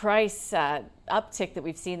price uptick that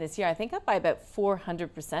we've seen this year. I think up by about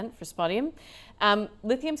 400% for spodumene.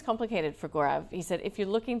 Lithium's complicated for Gaurav. He said if you're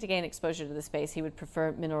looking to gain exposure to the space, he would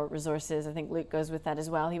prefer Mineral Resources. I think Luke goes with that as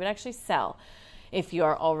well. He would actually sell if you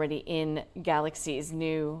are already in Galaxy's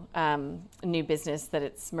new business that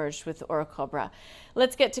it's merged with Orocobre.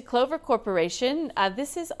 Let's get to Clover Corporation.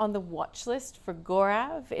 This is on the watch list for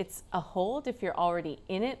Gaurav. It's a hold if you're already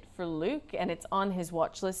in it for Luke, and it's on his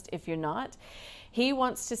watch list if you're not. He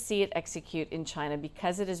wants to see it execute in China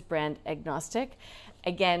because it is brand agnostic.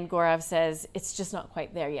 Again, Gaurav says it's just not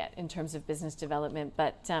quite there yet in terms of business development,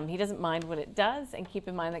 but he doesn't mind what it does. And keep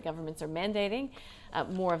in mind that governments are mandating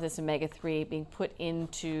more of this omega-3 being put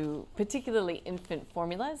into particularly infant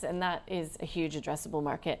formulas, and that is a huge addressable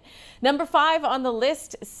market. Number 5 on the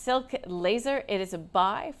list, Silk Laser. It is a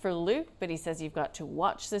buy for Luke, but he says you've got to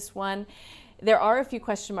watch this one. There are a few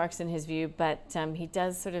question marks in his view, but he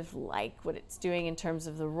does sort of like what it's doing in terms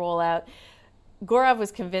of the rollout. Gaurav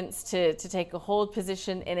was convinced to take a hold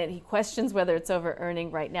position in it. He questions whether it's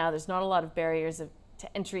over-earning right now. There's not a lot of barriers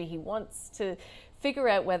to entry. He wants to figure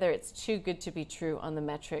out whether it's too good to be true on the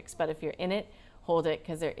metrics. But if you're in it, hold it,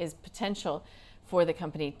 because there is potential for the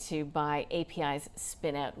company to buy API's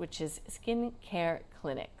spin-out, which is skincare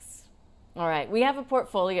clinics. All right, we have a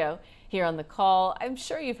portfolio here on the call. I'm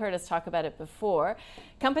sure you've heard us talk about it before.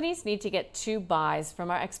 Companies need to get 2 buys from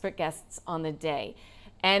our expert guests on the day.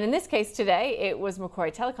 And in this case today, it was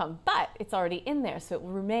Macquarie Telecom, but it's already in there, so it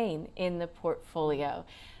will remain in the portfolio.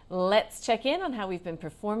 Let's check in on how we've been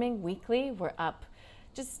performing weekly. We're up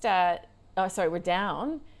we're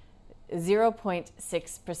down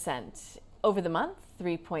 0.6%. Over the month,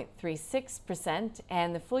 3.36%,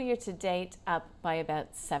 and the full year to date up by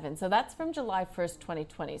about 7%. So that's from July 1st,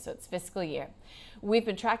 2020, so it's fiscal year. We've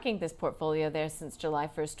been tracking this portfolio there since July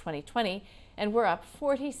 1st, 2020, and we're up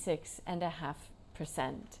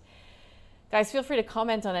 46.5%. Guys, feel free to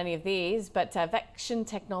comment on any of these, but Vection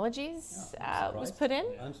Technologies was put in.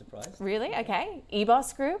 I'm surprised. Really? Okay.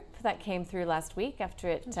 EBOS Group, that came through last week after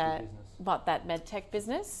it bought that medtech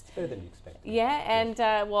business. It's better than you expected. Yeah, and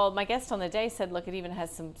my guest on the day said, look, it even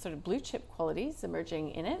has some sort of blue chip qualities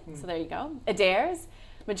emerging in it. So there you go. Adair's,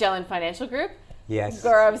 Magellan Financial Group. Yes.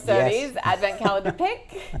 Gaurav Sohdi's Advent Calendar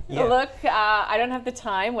pick. Yeah. Look, I don't have the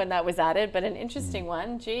time when that was added, but an interesting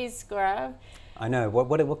one. Geez, Gaurav. I know.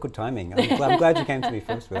 What good timing. I'm glad you came to me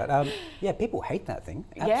first with that. Yeah, people hate that thing.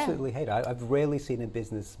 Absolutely hate it. I've rarely seen a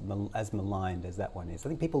business as maligned as that one is. I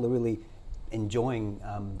think people are really enjoying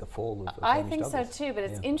the fall of I think so too, but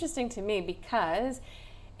it's interesting to me because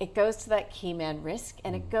it goes to that key man risk,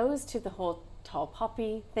 and it goes to the whole tall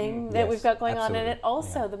poppy thing that we've got going on. And it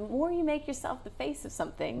also, the more you make yourself the face of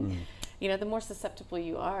something, the more susceptible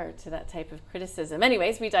you are to that type of criticism.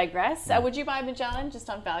 Anyways, we digress. Would you buy Magellan just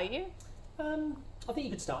on value? I think you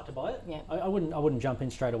could start to buy it. Yeah. I wouldn't jump in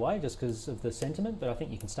straight away just because of the sentiment, but I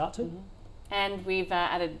think you can start to. And we've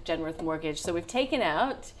added Genworth Mortgage. So we've taken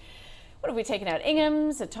out, what have we taken out?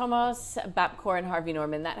 Ingham's, Atomos, Bapcor, and Harvey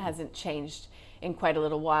Norman. That hasn't changed in quite a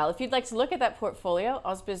little while. If you'd like to look at that portfolio,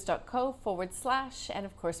 ausbiz.co/, and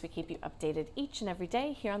of course we keep you updated each and every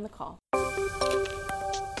day here on the call.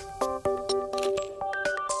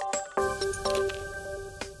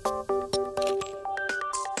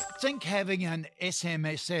 Think having an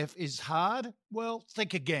SMSF is hard? Well,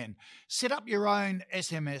 think again. Set up your own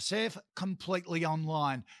SMSF completely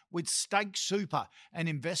online with Stake Super and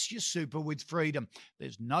invest your super with freedom.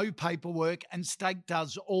 There's no paperwork and Stake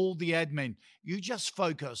does all the admin. You just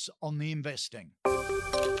focus on the investing.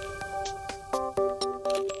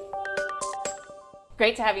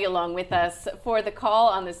 Great to have you along with us for the call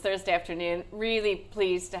on this Thursday afternoon. Really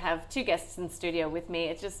pleased to have 2 guests in studio with me.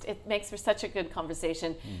 It makes for such a good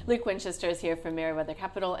conversation. Luke Winchester is here from Merriweather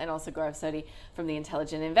Capital, and also Gaurav Sohdi from The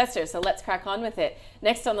Intelligent Investor. So let's crack on with it.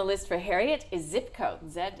 Next on the list for Harriet is Zipco.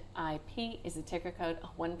 ZIP is the ticker code,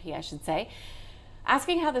 1P I should say.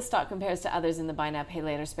 Asking how the stock compares to others in the buy now, pay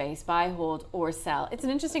later space, buy, hold, or sell. It's an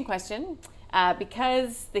interesting question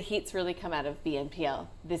because the heat's really come out of BNPL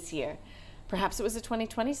this year. Perhaps it was a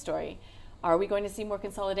 2020 story. Are we going to see more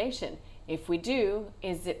consolidation? If we do,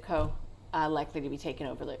 is Zipco likely to be taken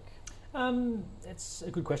over, Luke? It's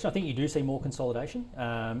a good question. I think you do see more consolidation.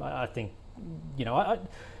 I think,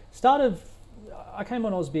 start of I came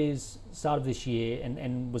on Ausbiz start of this year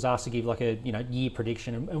and was asked to give like a year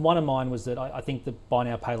prediction, and one of mine was that I think the buy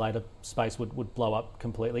now pay later space would blow up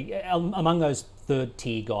completely. Among those third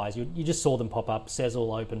tier guys, you just saw them pop up: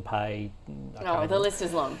 Sezzle, OpenPay. The list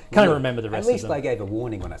is long. Can't even remember the rest. At least of them. I gave a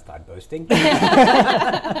warning when I started boasting.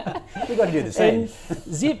 We've got to do the same.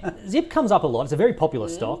 And Zip comes up a lot. It's a very popular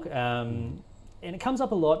stock, and it comes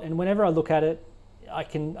up a lot. And whenever I look at it, I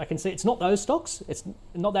can see it's not those stocks. It's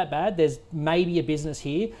not that bad. There's maybe a business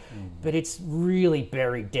here, but it's really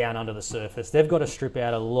buried down under the surface. They've got to strip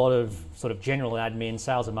out a lot of sort of general admin,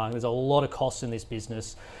 sales and marketing. There's a lot of costs in this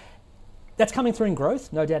business. That's coming through in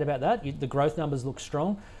growth, no doubt about that. The growth numbers look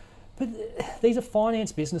strong. But these are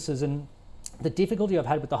finance businesses, and the difficulty I've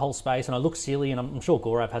had with the whole space, and I look silly, and I'm sure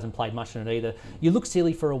Gaurav hasn't played much in it either. You look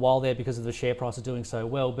silly for a while there because of the share price is doing so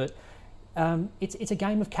well, but it's a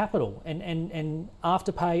game of capital, and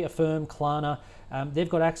Afterpay, Affirm, Klarna, they've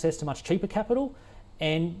got access to much cheaper capital,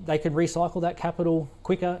 and they can recycle that capital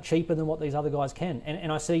quicker, cheaper than what these other guys can.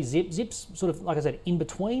 And I see Zip's sort of, like I said, in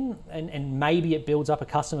between, and maybe it builds up a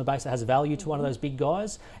customer base that has value to one of those big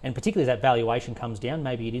guys, and particularly as that valuation comes down,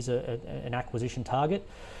 maybe it is an acquisition target.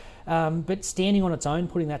 But standing on its own,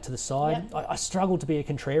 putting that to the side, I struggle to be a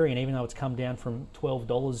contrarian, even though it's come down from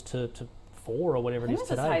 $12 to 4 or whatever it is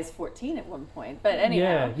today. It was as high as 14 at one point, but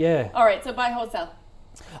anyhow. Yeah. All right, so buy, hold, sell.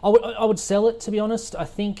 I would sell it, to be honest. I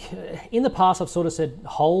think in the past I've sort of said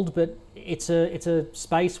hold, but it's a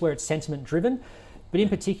space where it's sentiment driven. But in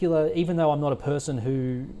particular, even though I'm not a person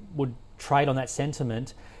who would trade on that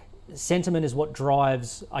sentiment is what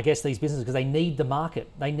drives, I guess, these businesses, because they need the market.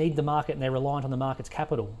 They need the market, and they're reliant on the market's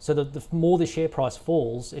capital. So the more the share price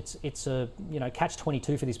falls, it's a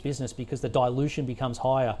catch-22 for this business, because the dilution becomes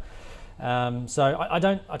higher. So I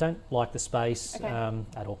don't like the space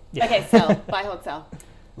at all. Yeah. Okay, sell. Buy, hold, sell.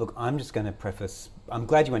 Look, I'm just going to preface. I'm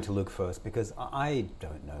glad you went to Luke first, because I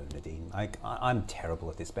don't know, Nadine. I'm terrible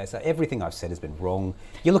at this space. Everything I've said has been wrong.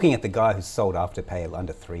 You're looking at the guy who sold Afterpay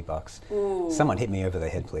under $3. Ooh. Someone hit me over the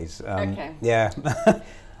head, please. Okay. Yeah.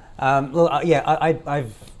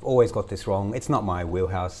 I've always got this wrong. It's not my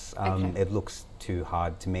wheelhouse. It looks too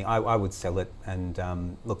hard to me. I would sell it,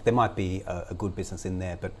 and look, there might be a good business in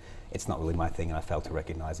there, but it's not really my thing, and I failed to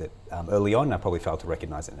recognise it early on. I probably failed to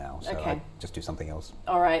recognise it now, so I just do something else.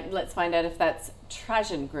 All right, let's find out if that's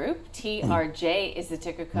Trajan Group. TRJ is the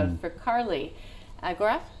ticker code for Carly.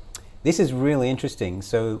 Gaurav? This is really interesting.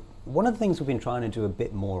 So one of the things we've been trying to do a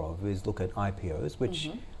bit more of is look at IPOs, which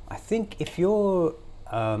I think if you're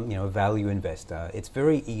a value investor, it's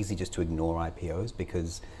very easy just to ignore IPOs,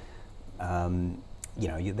 because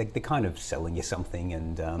they're kind of selling you something,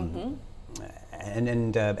 and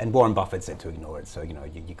Warren Buffett said to ignore it, so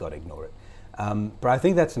you got to ignore it. But I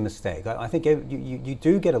think that's a mistake. I think you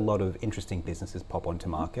do get a lot of interesting businesses pop onto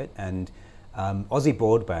market, and Aussie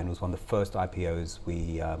Broadband was one of the first IPOs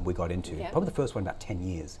we got into. Probably the first one in about 10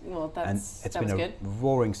 years. Well, and it's been a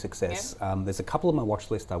roaring success. There's a couple on my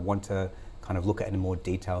watch list I want to kind of look at in more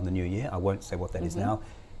detail in the new year. I won't say what that is now.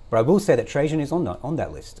 But I will say that Trajan is on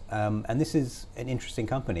that list, and this is an interesting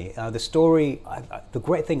company. The story, the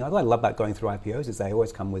great thing I love about going through IPOs is they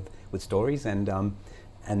always come with stories, and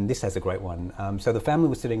this has a great one. So the family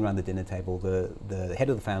was sitting around the dinner table. The head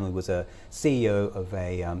of the family was a CEO of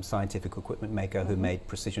a scientific equipment maker who made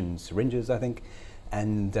precision syringes, I think,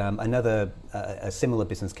 and a similar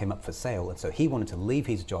business came up for sale, and so he wanted to leave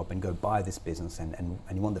his job and go buy this business, and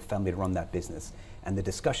he wanted the family to run that business. And the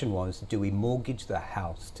discussion was, do we mortgage the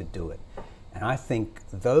house to do it? And I think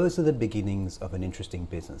those are the beginnings of an interesting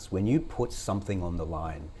business. When you put something on the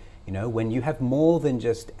line, when you have more than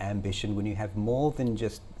just ambition, when you have more than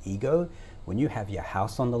just ego, when you have your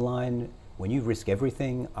house on the line, when you risk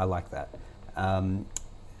everything, I like that.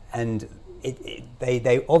 And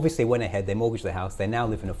they obviously went ahead, they mortgaged the house, they now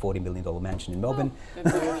live in a $40 million mansion in Melbourne.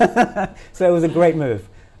 So it was a great move.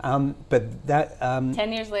 But that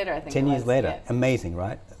 10 years later, I think. 10 years later, amazing,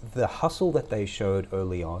 right? The hustle that they showed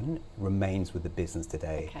early on remains with the business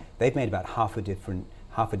today. Okay. They've made about half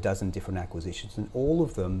a dozen different acquisitions, and all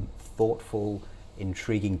of them thoughtful,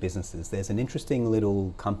 intriguing businesses. There's an interesting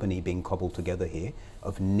little company being cobbled together here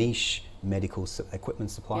of niche medical equipment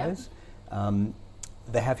suppliers.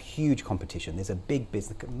 They have huge competition. There's a big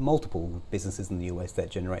business, multiple businesses in the US that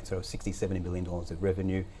generate sort of $60-70 million of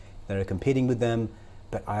revenue that are competing with them.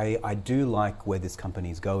 But I do like where this company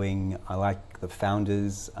is going. I like the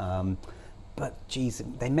founders. But geez,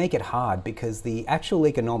 they make it hard because the actual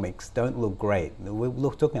economics don't look great. We're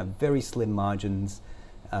talking about very slim margins,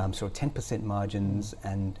 sort of 10% margins,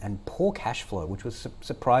 and poor cash flow, which was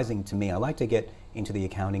surprising to me. I like to get into the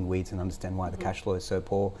accounting weeds and understand why the cash flow is so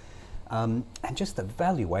poor. And just the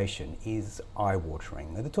valuation is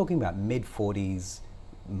eye-watering. They're talking about mid-40s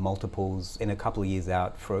multiples in a couple of years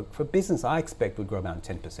out. For business I expect would grow about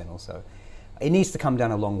 10% or so. It needs to come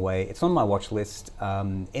down a long way. It's on my watch list.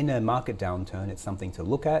 In a market downturn, it's something to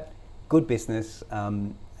look at. Good business,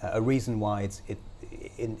 a reason why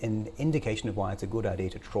an indication of why it's a good idea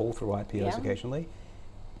to trawl through IPOs occasionally.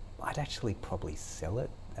 I'd actually probably sell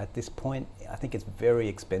it at this point. I think it's very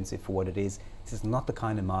expensive for what it is. This is not the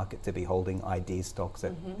kind of market to be holding idea stocks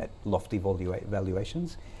at lofty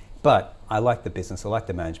valuations. But I like the business, I like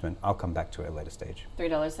the management. I'll come back to it at a later stage.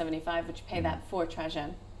 $3.75, would you pay that for,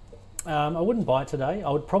 Trajan? I wouldn't buy it today. I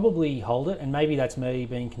would probably hold it, and maybe that's me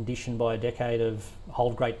being conditioned by a decade of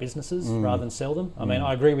hold great businesses rather than sell them. I mean,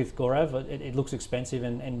 I agree with Gaurav. It looks expensive,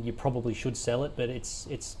 and you probably should sell it, but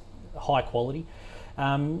it's high quality.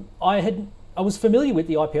 I was familiar with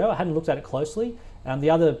the IPO. I hadn't looked at it closely. The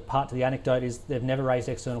other part to the anecdote is they've never raised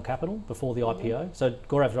external capital before the IPO. So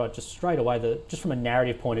Gaurav's right, just straight away, just from a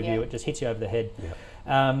narrative point of view, it just hits you over the head.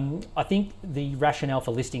 I think the rationale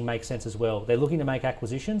for listing makes sense as well. They're looking to make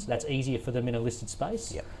acquisitions. That's easier for them in a listed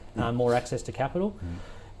space. More access to capital.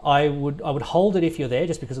 I would hold it if you're there,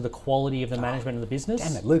 just because of the quality of the management of the business.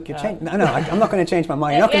 Damn it, Luke! I'm not going to change my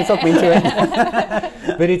mind. You're not going to talk me into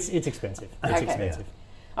it. But it's expensive. It's expensive.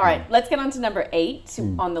 All right, let's get on to number 8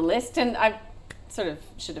 on the list, and I sort of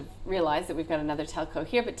should have realized that we've got another telco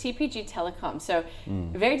here, but TPG Telecom. So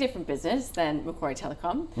a very different business than Macquarie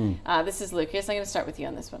Telecom. This is Lucas. I'm going to start with you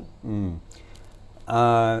on this one.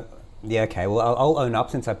 Yeah, okay. Well, I'll own up,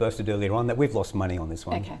 since I boasted earlier on that we've lost money on this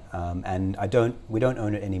one. Okay. And we don't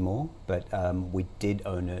own it anymore, but we did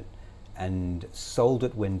own it and sold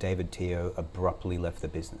it when David Teo abruptly left the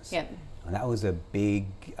business. Yeah. And that was a big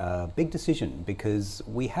decision, because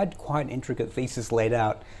we had quite an intricate thesis laid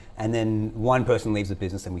out, and then one person leaves the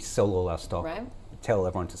business and we sell all our stock, tell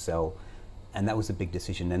everyone to sell, and that was a big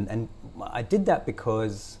decision. And I did that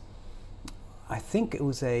because I think it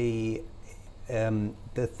was the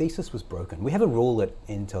thesis was broken. We have a rule at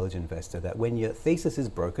Intelligent Investor that when your thesis is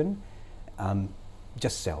broken,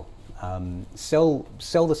 just sell. Sell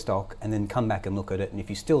the stock and then come back and look at it, and if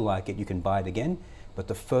you still like it, you can buy it again. But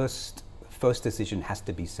the first decision has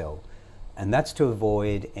to be sell, and that's to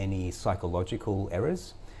avoid any psychological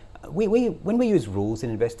errors. When we use rules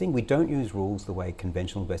in investing, we don't use rules the way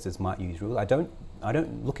conventional investors might use rules. I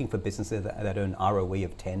don't looking for businesses that earn ROE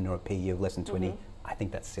of 10 or a PE of less than 20. I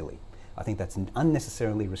think that's silly. I think that's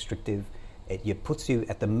unnecessarily restrictive. It puts you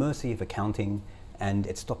at the mercy of accounting, and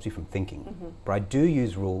it stops you from thinking. But I do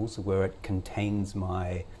use rules where it contains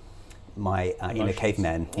my inner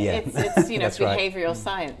caveman. It's behavioral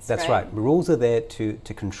science. That's right. Rules are there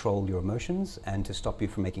to control your emotions and to stop you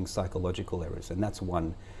from making psychological errors, and that's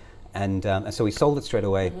one. And so we sold it straight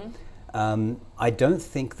away. I don't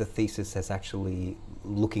think the thesis is actually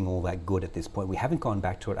looking all that good at this point. We haven't gone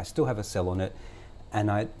back to it. I still have a sell on it. And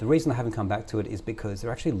the reason I haven't come back to it is because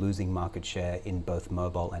they're actually losing market share in both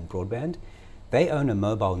mobile and broadband. They own a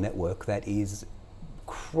mobile network that is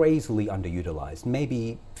crazily underutilized,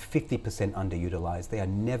 maybe 50% underutilized. They are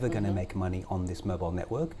never going to make money on this mobile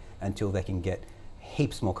network until they can get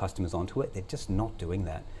heaps more customers onto it. They're just not doing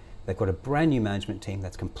that. They've got a brand new management team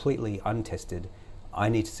that's completely untested. I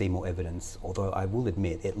need to see more evidence, although I will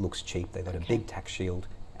admit it looks cheap. They've got a big tax shield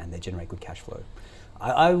and they generate good cash flow.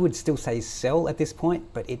 I would still say sell at this point,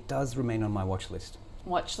 but it does remain on my watch list.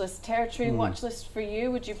 Watch list territory, watch list for you.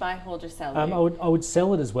 Would you buy, hold, or sell? I would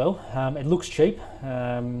sell it as well. It looks cheap.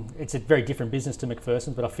 It's a very different business to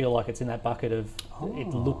McPherson's, but I feel like it's in that bucket of it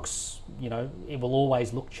looks, it will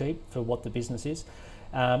always look cheap for what the business is.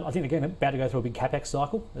 I think again about to go through a big capex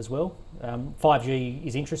cycle as well. 5G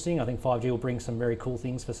is interesting. I think 5G will bring some very cool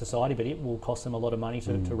things for society, but it will cost them a lot of money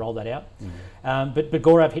to roll that out. But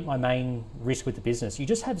Gaurav hit my main risk with the business.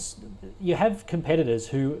 You have competitors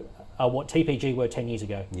who are what TPG were 10 years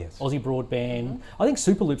ago. Yes. Aussie Broadband. I think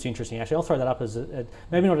Superloop's interesting actually. I'll throw that up as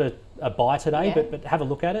maybe not a buy today, but have a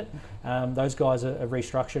look at it. Those guys are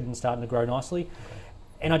restructured and starting to grow nicely.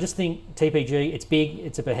 And I just think TPG, it's big,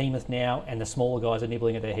 it's a behemoth now, and the smaller guys are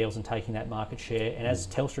nibbling at their heels and taking that market share. And as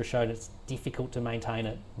Telstra showed, it's difficult to maintain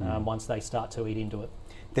it once they start to eat into it.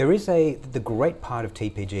 There is the great part of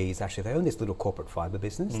TPG is actually they own this little corporate fibre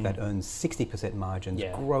business that earns 60% margins,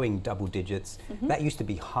 growing double digits. That used to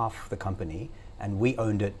be half the company, and we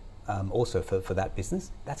owned it also for that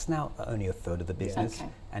business. That's now only a third of the business,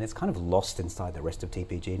 and it's kind of lost inside the rest of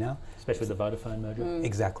TPG now. Especially with the Vodafone merger.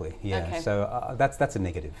 Exactly, yeah. Okay. So that's a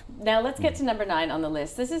negative. Now let's get to number 9 on the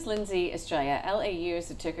list. This is Lindsay Australia. LAU is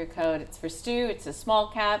the ticker code. It's for Stu. It's a small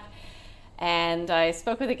cap. And I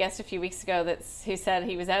spoke with a guest a few weeks ago who said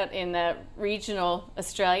he was out in regional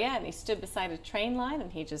Australia and he stood beside a train line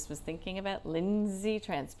and he just was thinking about Lindsay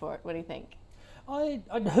Transport. What do you think?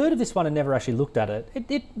 I'd heard of this one and never actually looked at it.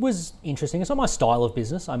 It was interesting. It's not my style of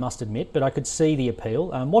business, I must admit, but I could see the appeal.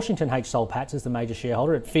 Washington H. Soul Patts is the major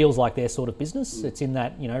shareholder. It feels like their sort of business. It's in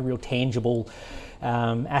that, real tangible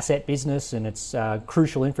asset business, and it's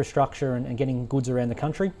crucial infrastructure and getting goods around the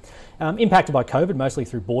country. Impacted by COVID, mostly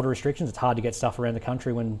through border restrictions. It's hard to get stuff around the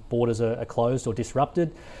country when borders are closed or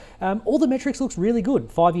disrupted. All the metrics looks really good.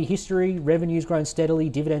 5-year history, revenue's grown steadily,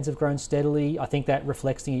 dividends have grown steadily. I think that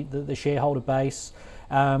reflects the shareholder base.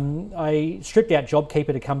 I stripped out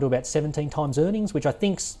JobKeeper to come to about 17 times earnings, which I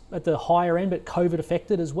think's at the higher end, but COVID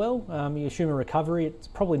affected as well. You assume a recovery, it's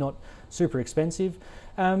probably not super expensive.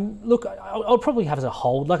 Look, I'll probably have as a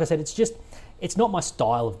hold. Like I said, it's not my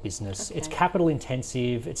style of business. Okay. It's capital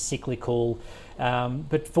intensive, it's cyclical,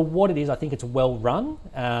 but for what it is, I think it's well run,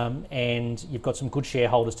 and you've got some good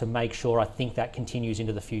shareholders to make sure I think that continues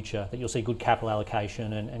into the future, that you'll see good capital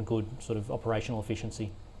allocation and good sort of operational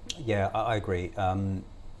efficiency. Yeah, I agree.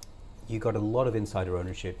 You got a lot of insider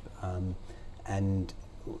ownership, and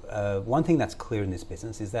one thing that's clear in this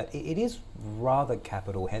business is that it is rather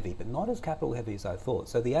capital heavy, but not as capital heavy as I thought.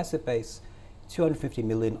 So the asset base, 250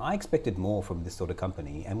 million, I expected more from this sort of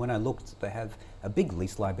company. And when I looked, they have a big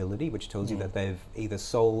lease liability, which tells you that they've either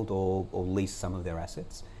sold or leased some of their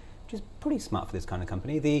assets, which is pretty smart for this kind of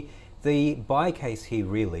company. The buy case here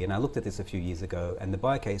really, and I looked at this a few years ago, and the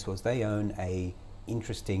buy case was they own a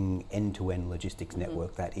interesting end-to-end logistics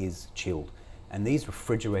network that is chilled. And these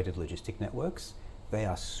refrigerated logistic networks, they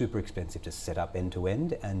are super expensive to set up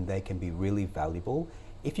end-to-end, and they can be really valuable.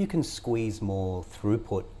 If you can squeeze more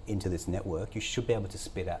throughput into this network, you should be able to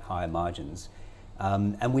spit out higher margins.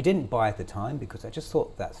 And we didn't buy at the time because I just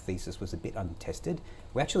thought that thesis was a bit untested.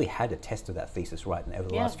 We actually had a test of that thesis right over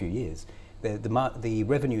the last few years. The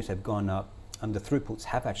revenues have gone up, and the throughputs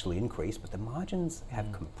have actually increased, but the margins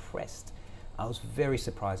have compressed. I was very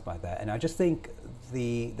surprised by that, and I just think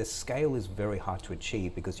the scale is very hard to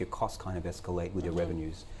achieve because your costs kind of escalate with your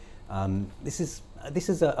revenues. This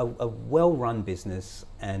is a well-run business,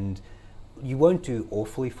 and you won't do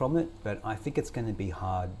awfully from it, but I think it's going to be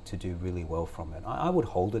hard to do really well from it. I would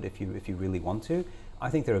hold it if you really want to. I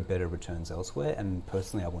think there are better returns elsewhere, and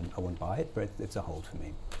personally I wouldn't buy it, but it's a hold for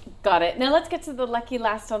me. Got it. Now let's get to the lucky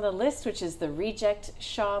last on the list, which is the Reject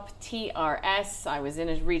Shop, TRS. I was in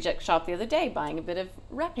a Reject Shop the other day buying a bit of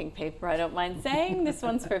wrapping paper, I don't mind saying. This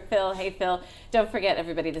one's for Phil. Hey Phil, don't forget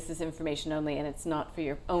everybody, this is information only and it's not for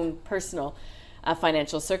your own personal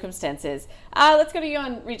financial circumstances. Let's go to you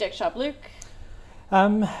on Reject Shop, Luke.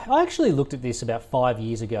 I actually looked at this about 5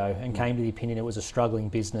 years ago and came to the opinion it was a struggling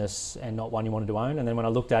business and not one you wanted to own. And then when I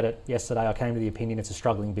looked at it yesterday, I came to the opinion it's a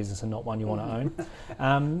struggling business and not one you want to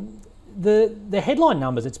own. The headline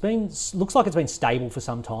numbers, looks like it's been stable for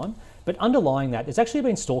some time, but underlying that, there's actually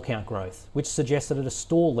been store count growth, which suggests that at a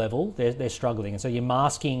store level, they're struggling. And so you're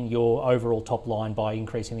masking your overall top line by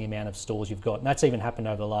increasing the amount of stores you've got. And that's even happened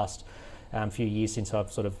over the last few years since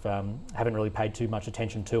I've sort of haven't really paid too much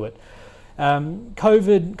attention to it.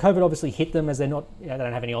 COVID obviously hit them as they don't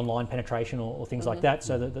have any online penetration or things like that,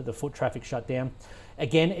 so the foot traffic shut down.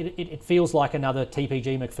 Again, it feels like another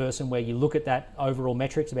TPG McPherson where you look at that overall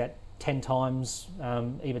metrics, about 10 times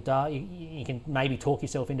EBITDA. You can maybe talk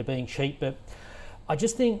yourself into being cheap, but I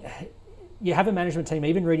just think you have a management team,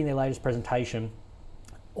 even reading their latest presentation,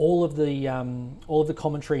 all of the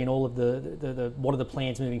commentary and all of the what are the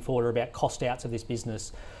plans moving forward are about cost outs of this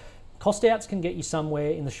business. Cost outs can get you somewhere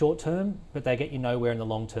in the short term, but they get you nowhere in the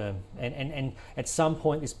long term. And at some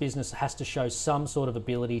point, this business has to show some sort of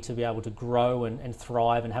ability to be able to grow and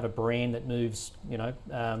thrive and have a brand that moves,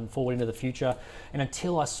 forward into the future. And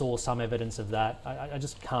until I saw some evidence of that, I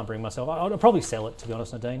just can't bring myself. I'd probably sell it, to be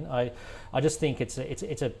honest, Nadine. I just think it's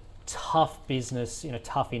a tough business in a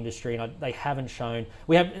tough industry, and they haven't shown.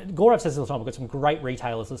 Gaurav says all the time, we've got some great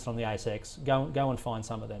retailers listed on the ASX. Go and find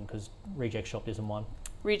some of them, because Reject Shop isn't one.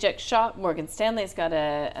 Reject Shop, Morgan Stanley's got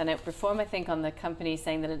an outperform, I think, on the company,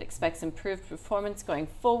 saying that it expects improved performance going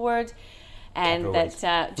forward, and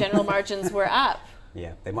that general margins were up.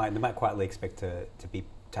 Yeah, they might quietly expect to be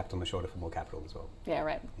tapped on the shoulder for more capital as well. Yeah,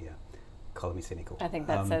 right. Yeah, call me cynical. I think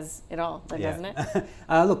that says it all, doesn't it?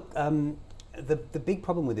 Look, the big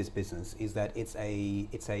problem with this business is that it's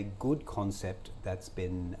a good concept that's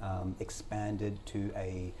been expanded to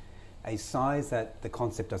a size that the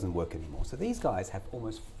concept doesn't work anymore. So these guys have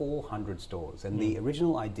almost 400 stores, and the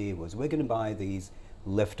original idea was we're going to buy these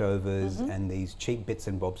leftovers and these cheap bits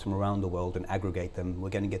and bobs from around the world and aggregate them. We're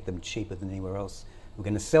going to get them cheaper than anywhere else. We're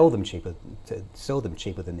going to sell them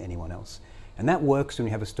cheaper than anyone else. And that works when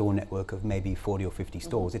you have a store network of maybe 40 or 50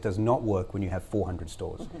 stores. It does not work when you have 400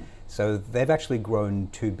 stores. So they've actually grown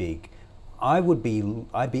too big. I'd be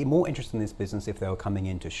more interested in this business if they were coming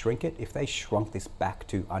in to shrink it. If they shrunk this back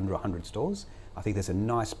to under 100 stores, I think there's a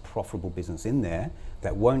nice profitable business in there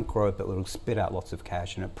that won't grow but will spit out lots of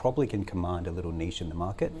cash, and it probably can command a little niche in the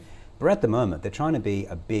market. But at the moment, they're trying to be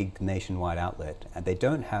a big nationwide outlet, and I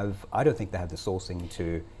don't think they have the sourcing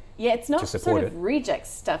to it's not sort of it. Reject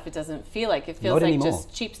stuff. It doesn't feel like. It feels Not like anymore.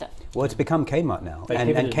 just cheap stuff. Well, it's become Kmart now, They and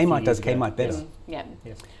pivoted a Kmart few does years ago. Kmart better. Yeah.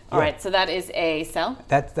 Yes. All right. So that is a sell.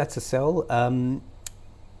 That's a sell. That's all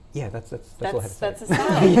I have to say. That's a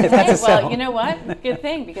sell. Yeah, that's a Well, sell. you know what? Good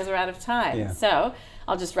thing, because we're out of time. Yeah. So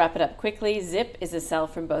I'll just wrap it up quickly. Zip is a sell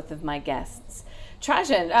from both of my guests.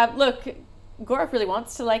 Trajan, look, Gaurav really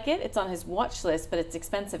wants to like it. It's on his watch list, but it's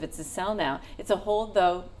expensive. It's a sell now. It's a hold,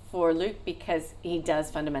 though, for Luke, because he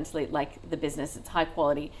does fundamentally like the business. It's high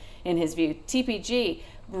quality in his view. TPG,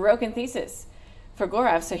 broken thesis for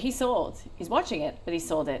Gaurav, so he sold. He's watching it, but he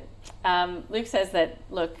sold it. Luke says that,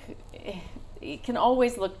 look, it can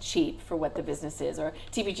always look cheap for what the business is, or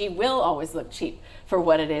TPG will always look cheap for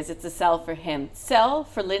what it is. It's a sell for him. Sell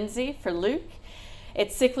for Lindsay, for Luke.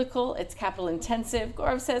 It's cyclical, it's capital intensive.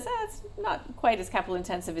 Gaurav says it's not quite as capital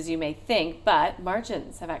intensive as you may think, but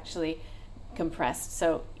margins have actually compressed.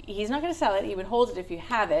 So he's not going to sell it. He would hold it if you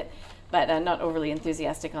have it, but not overly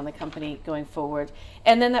enthusiastic on the company going forward.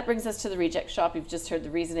 And then that brings us to the reject shop. You've just heard the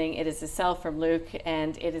reasoning. It is a sell from Luke,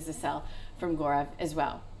 and it is a sell from Gaurav as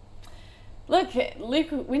well. Look, Luke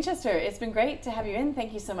Winchester, it's been great to have you in.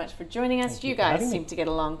 Thank you so much for joining us. You guys seem to get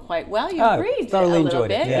along quite well. You agreed a thoroughly little enjoyed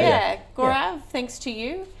bit. it. Yeah. Gaurav, thanks to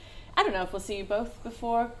you. I don't know if we'll see you both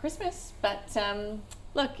before Christmas, but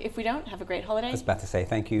look, if we don't, have a great holiday. I was about to say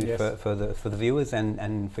thank you Yes. for the viewers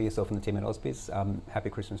and for yourself and the team at Ausbiz. Happy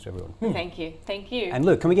Christmas to everyone. Thank you. Thank you. And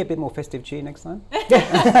look, can we get a bit more festive cheer next time? Maybe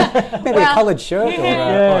a collared shirt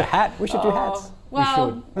or a hat. We should do hats.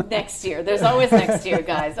 Well, next year. There's always next year,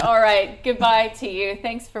 guys. All right. Goodbye to you.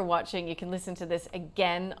 Thanks for watching. You can listen to this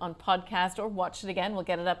again on podcast or watch it again. We'll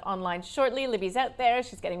get it up online shortly. Libby's out there.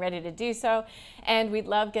 She's getting ready to do so. And we'd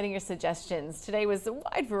love getting your suggestions. Today was a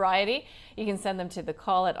wide variety. You can send them to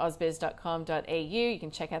thecall@ausbiz.com.au. You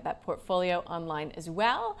can check out that portfolio online as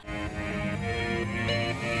well.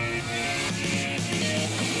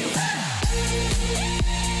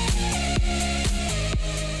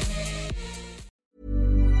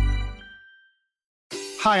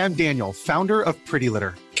 Hi, I'm Daniel, founder of Pretty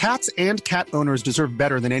Litter. Cats and cat owners deserve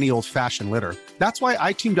better than any old-fashioned litter. That's why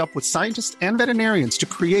I teamed up with scientists and veterinarians to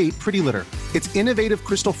create Pretty Litter. Its innovative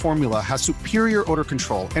crystal formula has superior odor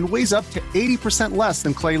control and weighs up to 80% less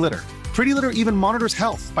than clay litter. Pretty Litter even monitors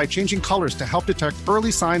health by changing colors to help detect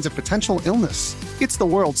early signs of potential illness. It's the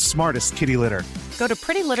world's smartest kitty litter. Go to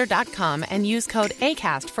prettylitter.com and use code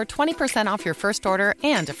ACAST for 20% off your first order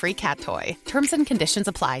and a free cat toy. Terms and conditions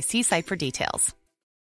apply. See site for details.